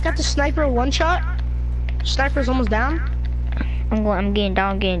 I got the sniper one shot. Sniper's almost down. I'm getting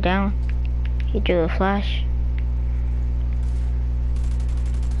down. He drew a flash.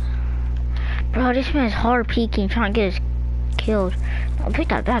 Bro, this man's hard peeking, trying to get us killed. I'll pick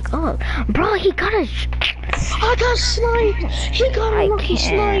that back up. Bro, he got us. I got sniped. He got a lucky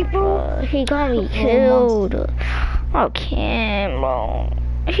snipe, bro. He got me killed. I can't, bro.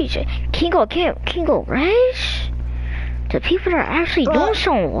 He said, Kingo, Race? The people that are actually doing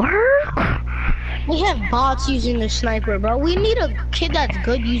some work? We have bots using the sniper, bro. We need a kid that's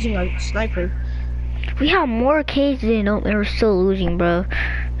good using a sniper. We have more kids than them, and we're still losing, bro.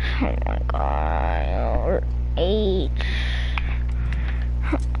 Oh my god. We're 8.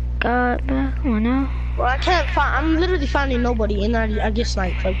 God, bro. Come on now. Bro, I can't find. I'm literally finding nobody, and I get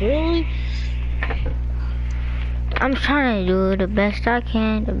sniped. Like, really? I'm trying to do the best I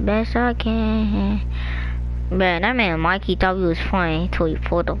can. Man, that man Mikey thought he was funny until he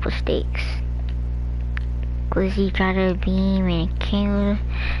pulled up with stakes. Cause he tried to beam and came with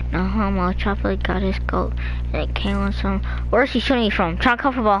no homo. Chopper got his scope and it came with some. Where's he shooting me from? Trying to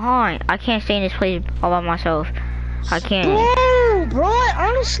come from behind. I can't stay in this place all by myself. I can't. Bro, I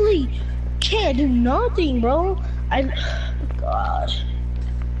honestly can't do nothing, bro. God.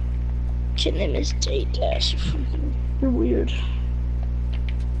 Kid name is J-Dash. You're weird.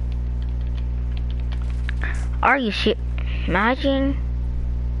 Are you shit? Imagine.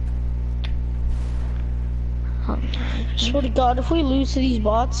 Oh, swear to God, if we lose to these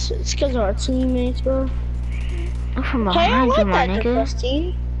bots, it's because of our teammates, bro. I'm from behind you, my nigga.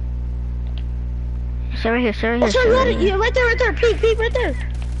 Sir, right here. Yeah, right there. Peep, right there.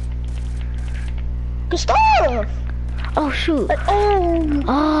 Gustav! Oh, shoot.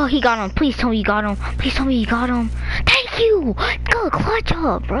 Oh, he got him. Please tell me you got him. Thank you. Good clutch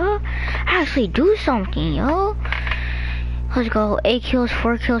up, bro. Actually do something, yo. Let's go. 8 kills,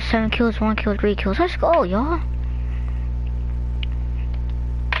 4 kills, 7 kills, 1 kill, 3 kills. Let's go, y'all.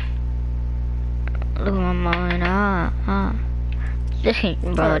 Look at my mind. This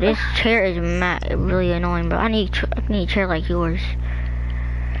chair is really annoying, bro. I need a chair like yours.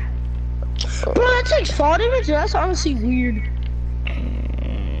 Bro, that takes fall damage. That's honestly weird.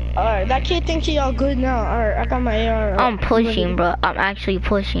 Alright, that kid thinks he all good now. Alright, I got my AR. I'm pushing, bro. I'm actually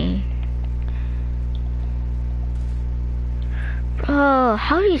pushing. Bro,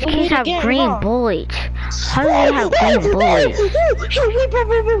 how do these kids have green bullets? How do they have green bullets?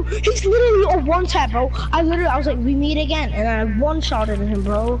 Bro, he's literally a one tap, bro. I was like, we meet again, and I one-shotted him,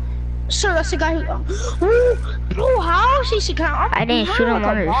 bro. Sir, that's the guy who. Bro, how is he second? I didn't shoot him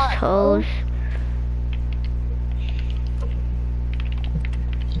on his toes.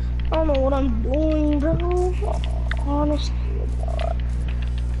 I don't know what I'm doing, bro. Honestly,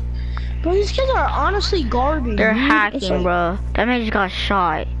 bro, these kids are honestly garbage. They're dude. hacking, Like, bro. That man just got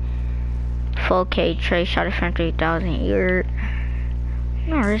shot. 4K Trey shot it from 3,000. You're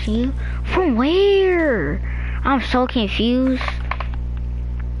not risking you. From where? I'm so confused.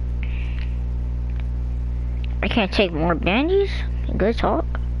 I can't take more bandies. Good talk.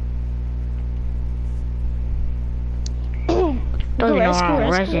 Doesn't know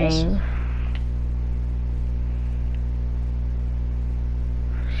I'm resonating.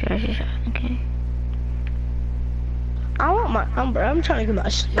 Okay. I want my, I'm trying to get my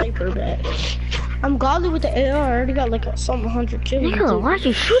sniper back. I'm godly with the AR. I already got like some 100 kills. Nigga, why'd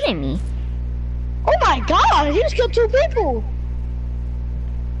you shoot at me? Oh my god, he just killed 2 people.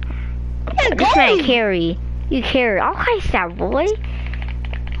 This man carry. You carry. I'll heist that boy.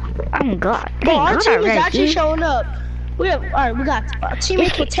 I'm God. Bro, our team is actually showing up. We have, alright, we got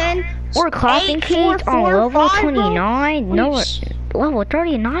teammates with 10. We're clapping kids on level 29. No, level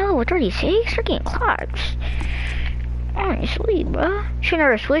 39, level 36. They're getting clapped. Honestly, bro. Should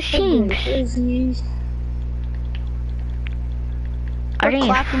never switch teams. I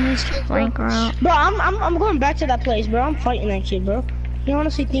didn't flank around. Bro, I'm going back to that place, bro. I'm fighting that kid, bro. He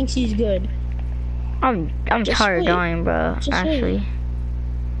honestly thinks he's good. I'm tired of dying, bro. Actually.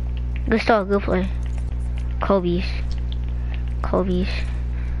 Good stuff, good play. Kobe's.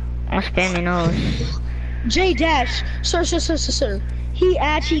 I'm spamming those. J Dash, sir. He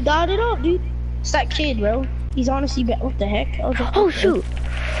actually got it up, dude. It's that kid, bro. He's honestly bad. What the heck? Oh shoot!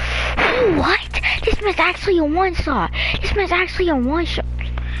 What? This man's actually a one shot. This man's actually a one shot.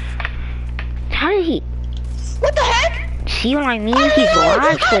 How did he? What the heck? See what I mean? He's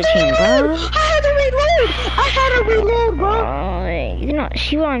lag switching, bro. I had to reload, bro. You know,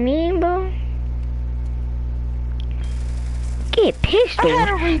 see what I mean, bro? Get pistol.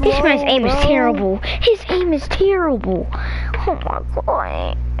 This man's aim is terrible. His aim is terrible. Oh my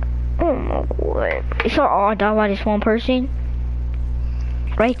god. Oh my god. It's all died by this one person.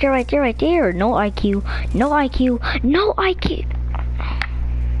 Right there. No IQ. No,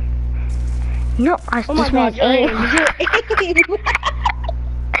 this man's aim.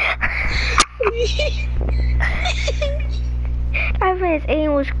 That man's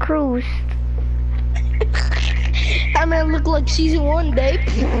aim was cruised. That man looked like season 1, Dave.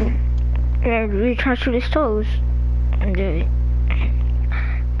 Yeah, we trying to shoot his toes. Dude.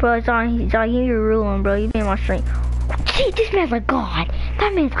 Bro, it's on your ruin, bro. You made my strength. Gee, this man's like God.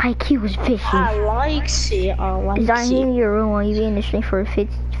 That man's IQ is vicious. I like it. It's on your ruin. You be in the strength for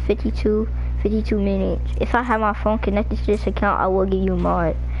 52 minutes. If I have my phone connected to this account, I will give you a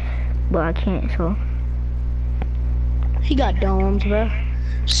mod. But I can't, so. He got domes, bro.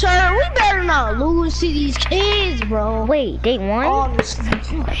 Sir, we better not lose to these kids, bro. Wait, they won? Oh,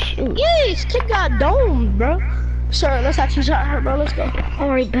 shoot. Yes, kid got domed, bro. Sir, let's actually shot her, bro. Let's go.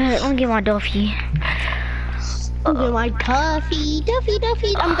 Alright, bet. Let me get my Duffy. Get my Duffy.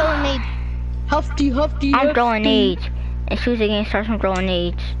 I'm throwing nades. Huffy. I'm throwing nades. As soon as the game starts, I'm throwing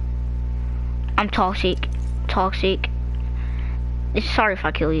nades. I'm toxic. It's sorry if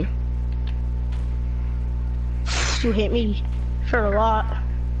I kill you. You hit me for a lot.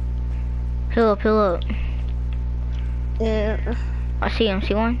 Heal up. Yeah. I see him.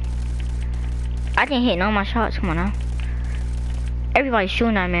 See one? I didn't hit none of my shots. Come on now. Everybody's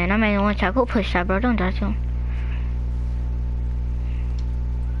shooting that man. That man one shot. Go push that, bro. Don't die to him.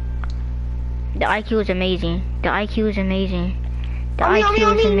 The IQ is amazing. I'm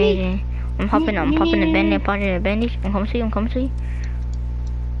popping the bandage. I'm coming to you.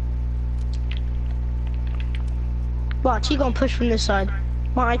 Watch, he gonna push from this side.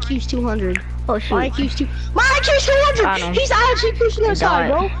 My IQ's 200. Oh shoot. My IQ's 200. He's actually pushing that side,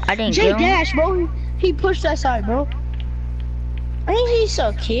 bro. I didn't J Dash, bro. He pushed that side, bro. I think he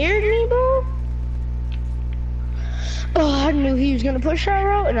scared me, bro. Oh, I knew he was gonna push that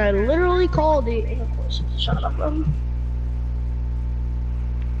route, and I literally called it. And of course, he shot up, bro.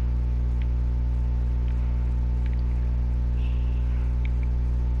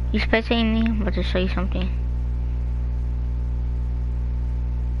 You spectating me? I'm about to show you something.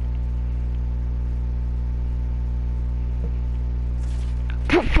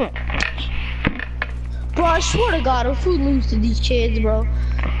 Bro, I swear to God, if we lose to these kids, bro.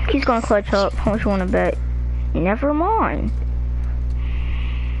 He's gonna clutch up. How much you wanna bet? Never mind.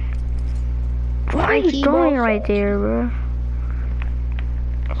 What are you doing right there, bro?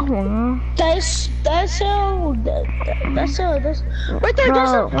 Oh no. That's how. Right there,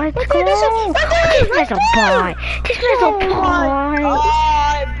 bro, right there, This man's a bot.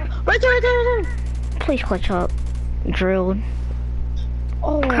 Right there. Please clutch up. Drilled.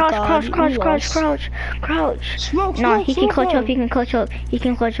 Oh my Crouch, God, crouch. Smoke, No, he can clutch him. up, he can clutch up.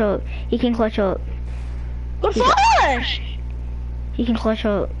 Good flash! He can clutch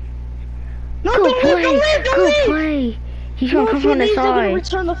up. No, Good don't leave. play. He's gonna No, come if he from the leaves, they're gonna side.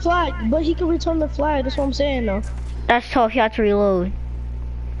 return the flag. But he can return the flag, that's what I'm saying though. That's tough, you have to reload.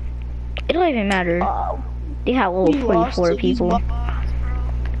 It don't even matter. They have level 44 people.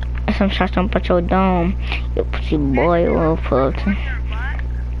 Some shots don't put your dome. You pussy boy, little pussy.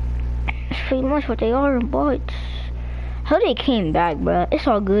 That's pretty much what they are, but how they came back, bruh. It's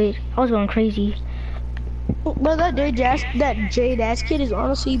all good. I was going crazy. Bro, that Jade ass kid is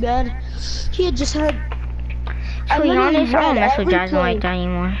honestly bad. He had just had. To be honest, I don't mess with Jasmine like that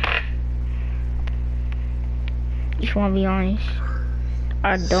anymore. Just wanna be honest.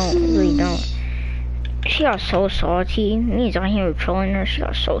 I really don't. She got so salty. Me and Zahin were trolling her. She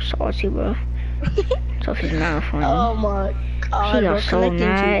got so salty, bro. So she's mad funny. Oh my God, she got so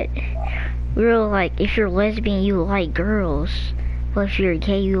mad. We were like, if you're lesbian, you like girls. But if you're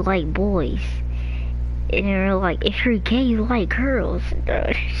gay, you like boys. And we were like, if you're gay, you like girls.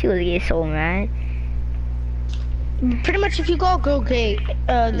 She was getting so mad. Pretty much if you go gay,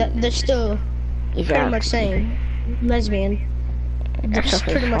 they're still pretty much saying lesbian. They're just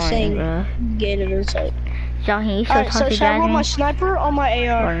pretty much saying gay to their side. Zahin, you still talk to Jasmine? Should I roll my sniper or my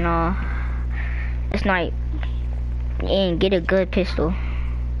AR? Or no? It's night. And get a good pistol.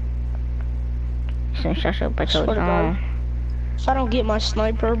 So shut up, but if I don't get my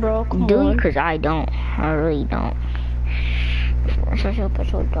sniper, bro, come on. Do you? Cause I don't. I really don't. Shut up,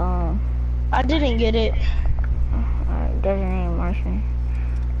 but I didn't get it. Doesn't name Martian.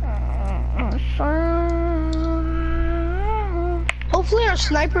 Hopefully our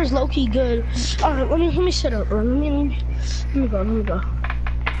sniper is low-key good. Alright, let me set up, bro. Let me go.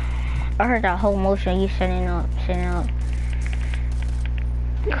 I heard that whole motion you setting up.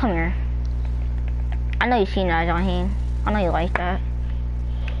 Come here. I know you seen that on him. I know you like that.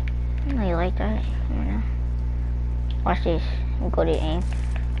 Come on now. Watch this. Go to aim.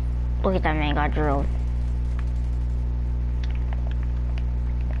 Look at that man got drilled.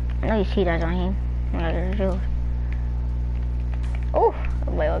 I know you see that on him. I got drilled. Oh,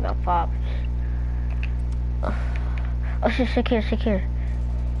 the boy got popped. Oh shit, secure.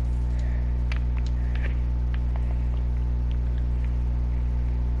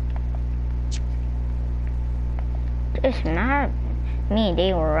 It's mad. Me and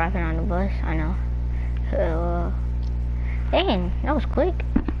Dave were rapping on the bus, I know. Dang, that was quick.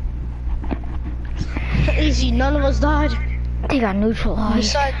 Easy, none of us died. They got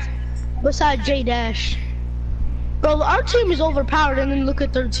neutralized. Besides J-Dash. Bro, our team is overpowered and then look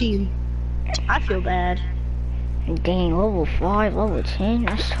at their team. I feel bad. Dang, level 5, level 10,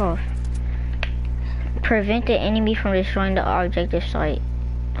 that's tough. Prevent the enemy from destroying the objective site.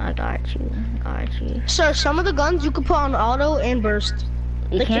 I got you. Sir, some of the guns you can put on auto and burst.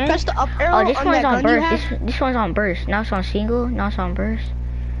 You can? Press the up arrow. Oh, this on one's that on gun burst. This one's on burst. Now it's on single. Now it's on burst.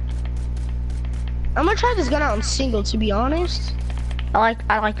 I'm gonna try this gun out on single, to be honest. I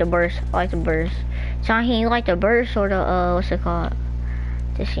like the burst. Zahin, you like the burst or the what's it called?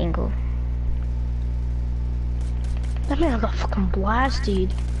 The single. That man got fucking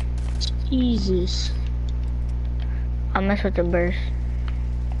blasted. Jesus. I mess with the burst.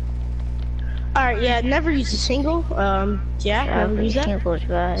 Alright, yeah, never use a single. Yeah, never use that. Single's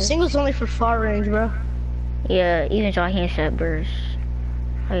bad. Single's only for far range, bro. Yeah, even Zahin said burst.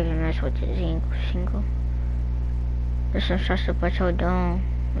 I even mess with the single. There's some shots to put your dome.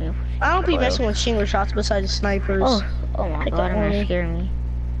 I don't be messing with single shots besides snipers. Oh my god, that scared me.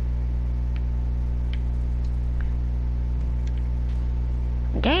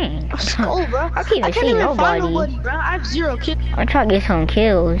 Dang. Let's go, bro. I can't even find nobody, bro. I have 0 kills. I'm trying to get some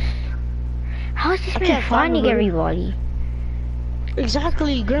kills. How is this man finding everybody?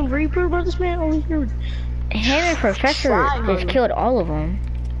 Exactly, Grim Reaper, bro. This man over here. Him and Professor just killed all of them.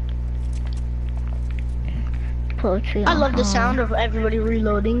 Poetry. I love the sound of everybody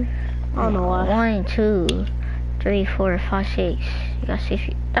reloading. I don't know why. 1, 2, 3, 4, 5, 6. You got 6.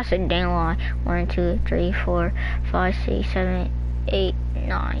 That's a dang line. 1, 2, 3, 4, 5, 6, 7, 8,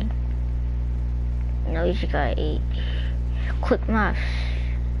 9. No, you just got 8. Quick math.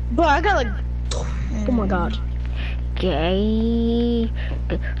 Bro, I got like. Oh my god. Gay.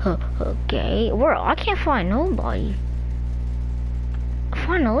 Gay. Where? I can't find nobody.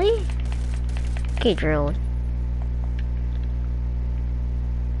 Finally. Get drilled.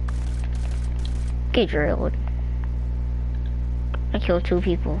 Get drilled. I killed 2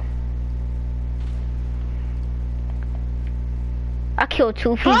 people. I killed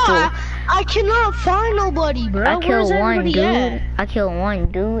 2 people. Bro, I cannot find nobody, bro. I killed one dude. At? I killed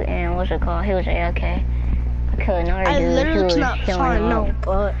one dude, and what's it called? He was AFK. I killed another dude. I literally cannot find no,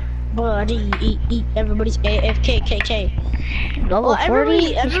 buddy. Everybody's AFK, KK. Level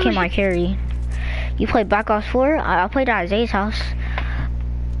 40? This came my carry. You play Black Ops 4? I played at Zay's house.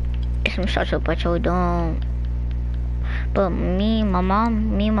 It's such a bunch of dumb. But me and my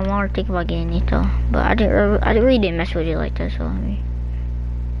mom are thinking about getting it though. But I really didn't mess with it like that, so I mean.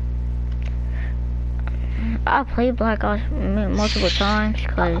 I played Black Ops multiple times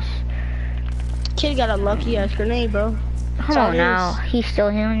because kid got a lucky ass grenade, bro. Come on now, he's still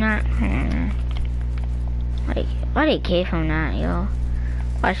healing that. Like, why they gave him that, yo?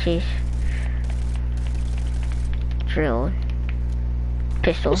 Watch this. Drilled.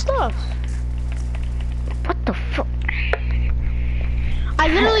 Pistol. Stuff. What the fuck? I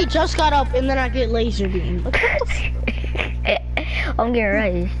literally just got up and then I get laser beam. What I'm getting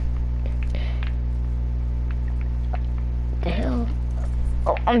raised. The hell?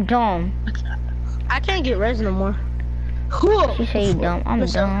 Oh, I'm dumb. I can't get res no more. She say you dumb. I'm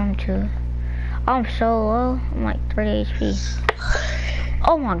dumb too. I'm so low. I'm like 30 HP.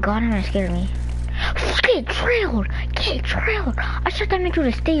 Oh my god, that scared me. Get drilled! Get drilled! I shot that man through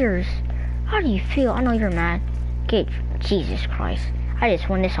the stairs. How do you feel? I know you're mad. Get Jesus Christ. I just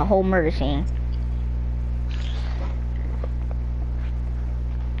won this a whole murder scene.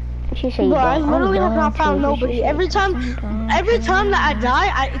 She say, bro, I literally have not found nobody. Every time that I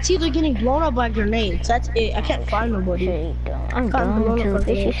die, it's either getting blown up by grenades. That's it. I can't find nobody. I'm dumb too.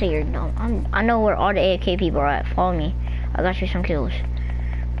 Bitch, you say you're dumb. I know where all the AFK people are at. Follow me. I got you some kills.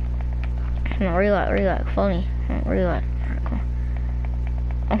 Come on, where you at? Follow me. Where you at? Alright, come on.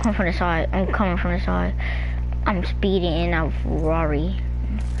 I'm coming from the side. I'm speeding in a Ferrari.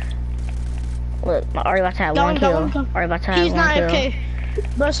 Look, I already about to have one kill. He's not AFK.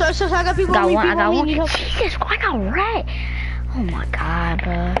 Bro, so I got people on me. I got one. Jesus, I got red. Oh my god,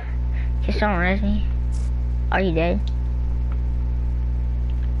 bro. Can someone res me? Are you dead?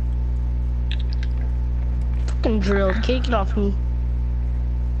 Fucking drilled. Kick it off me.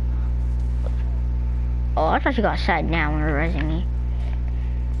 Oh, I thought you got sat down when you were resing me.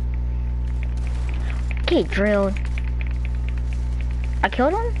 Get drilled. I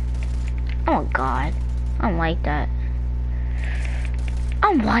killed him? Oh god. I'm like that.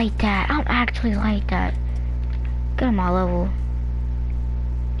 I'm like that. I'm actually like that. Get on my level.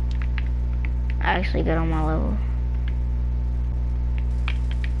 Actually get on my level.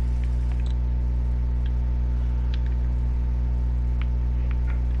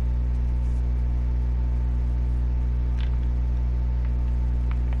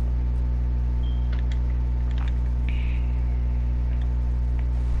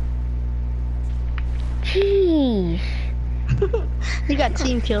 Jeez. You got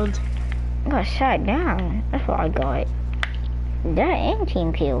team killed. I got shot down. That's what I got. That and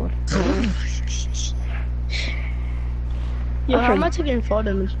team killed. Yo, how am I taking fall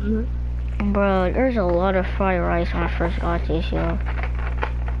damage from that? Bro, there's a lot of fried rice when I first got this, yo.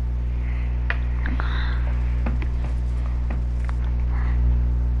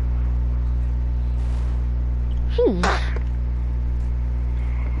 Jeez.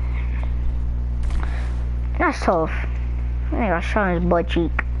 That's tough. I got shot in his butt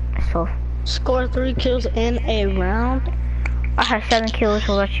cheek. That's tough. Score 3 kills in a round. I had 7 kills.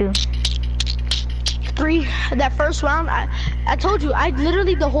 What about you? 3. That first round, I told you, I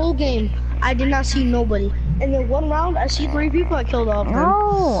literally the whole game, I did not see nobody. And then one round, I see 3 people. I killed all of them.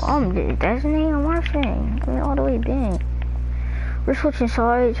 No, I'm designating and watching. Give me all the way back. We're switching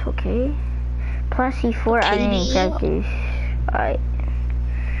sides, okay? Plus C4, I didn't check this. Alright.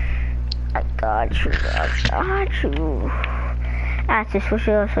 I got you. I have to switch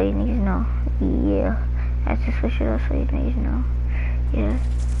it up so you niggas know. Yeah. I have to switch it up so you niggas know. Yeah.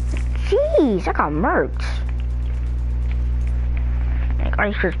 Jeez, I got murked. Like, are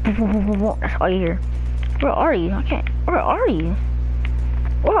you sure? That's all you hear. Where are you? I can't. Where are you?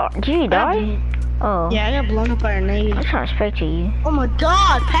 Did you die? Oh. Yeah, I got blown up by a nade. I'm trying to spectate you. Oh my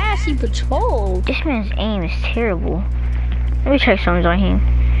god, passing patrol. This man's aim is terrible. Let me check something on him.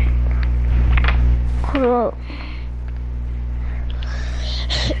 Hold up.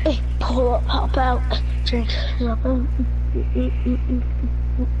 Pull up, hop out, drink.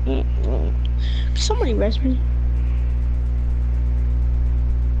 Somebody res me.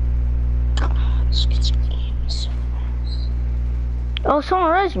 Oh,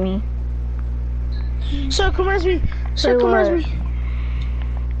 someone res me. Sir, come res me. Sir, come res me.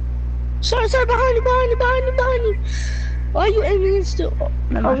 Sir, behind you. Why are you aiming still?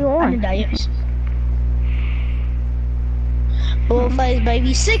 Oh, you won. I didn't die yet. Full face,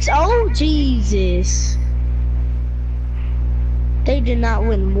 baby. 6-0? Jesus. They did not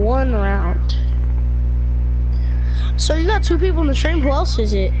win one round. So you got 2 people in the stream. Who else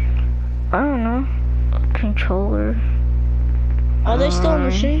is it? I don't know. Controller. Are they still in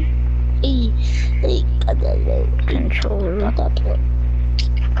the stream? Controller.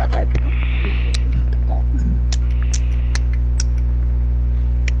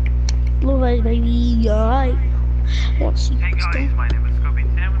 Blue eyes, baby. Alright. Hey guys, my name is Scooby.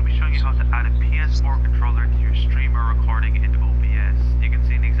 Today I'm going to be showing you how to add a PS4 controller to your stream or recording in OBS. You can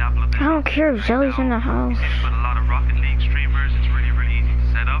see an example of this. I don't care if Zelly's in the house. With a lot of Rocket League streamers, it's really easy to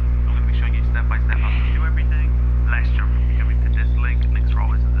set up. I'm going to be showing you step by step how to do everything. Let's jump to this link. Links are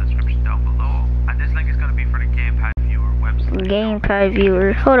always in the description down below. And this link is going to be for the Gamepad Viewer website. Gamepad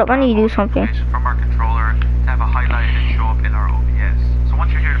Viewer. Hold up, I need to do something. From our controller to have a highlighted and show up in our OBS. So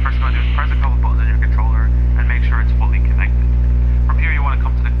once you're here, the first thing you want to do is press a couple buttons on your controller and make sure it's fully connected. From here, you want to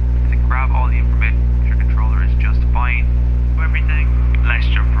come to grab all the information. Your controller is just fine. Do everything. Let's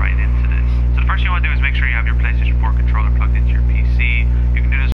jump right into this. So the first thing you want to do is make sure you have your PlayStation 4 controller plugged into your PC. You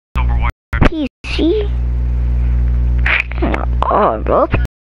can do this over wire. PC? Oh, bro.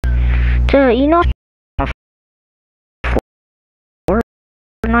 You know,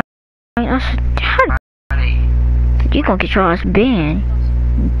 you gonna get your ass banned,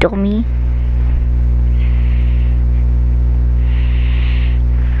 dummy.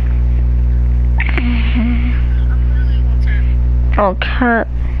 Oh, cat.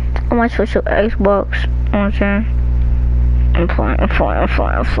 I might switch to Xbox. Okay. I'm playing. Xbox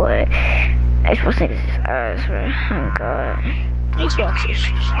is ass, man. Oh, God. Xbox is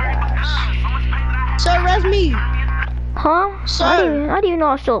Sir, res me. Huh? Sir. I didn't even know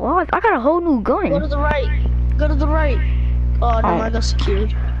I was still alive. I got a whole new gun. Go to the right. Go to the right. Oh, no, I got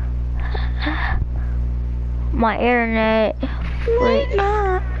secured. My internet. Wait.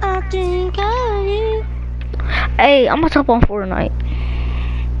 I think I Hey, I'm gonna top on Fortnite.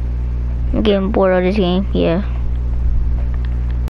 I'm getting bored of this game. Yeah.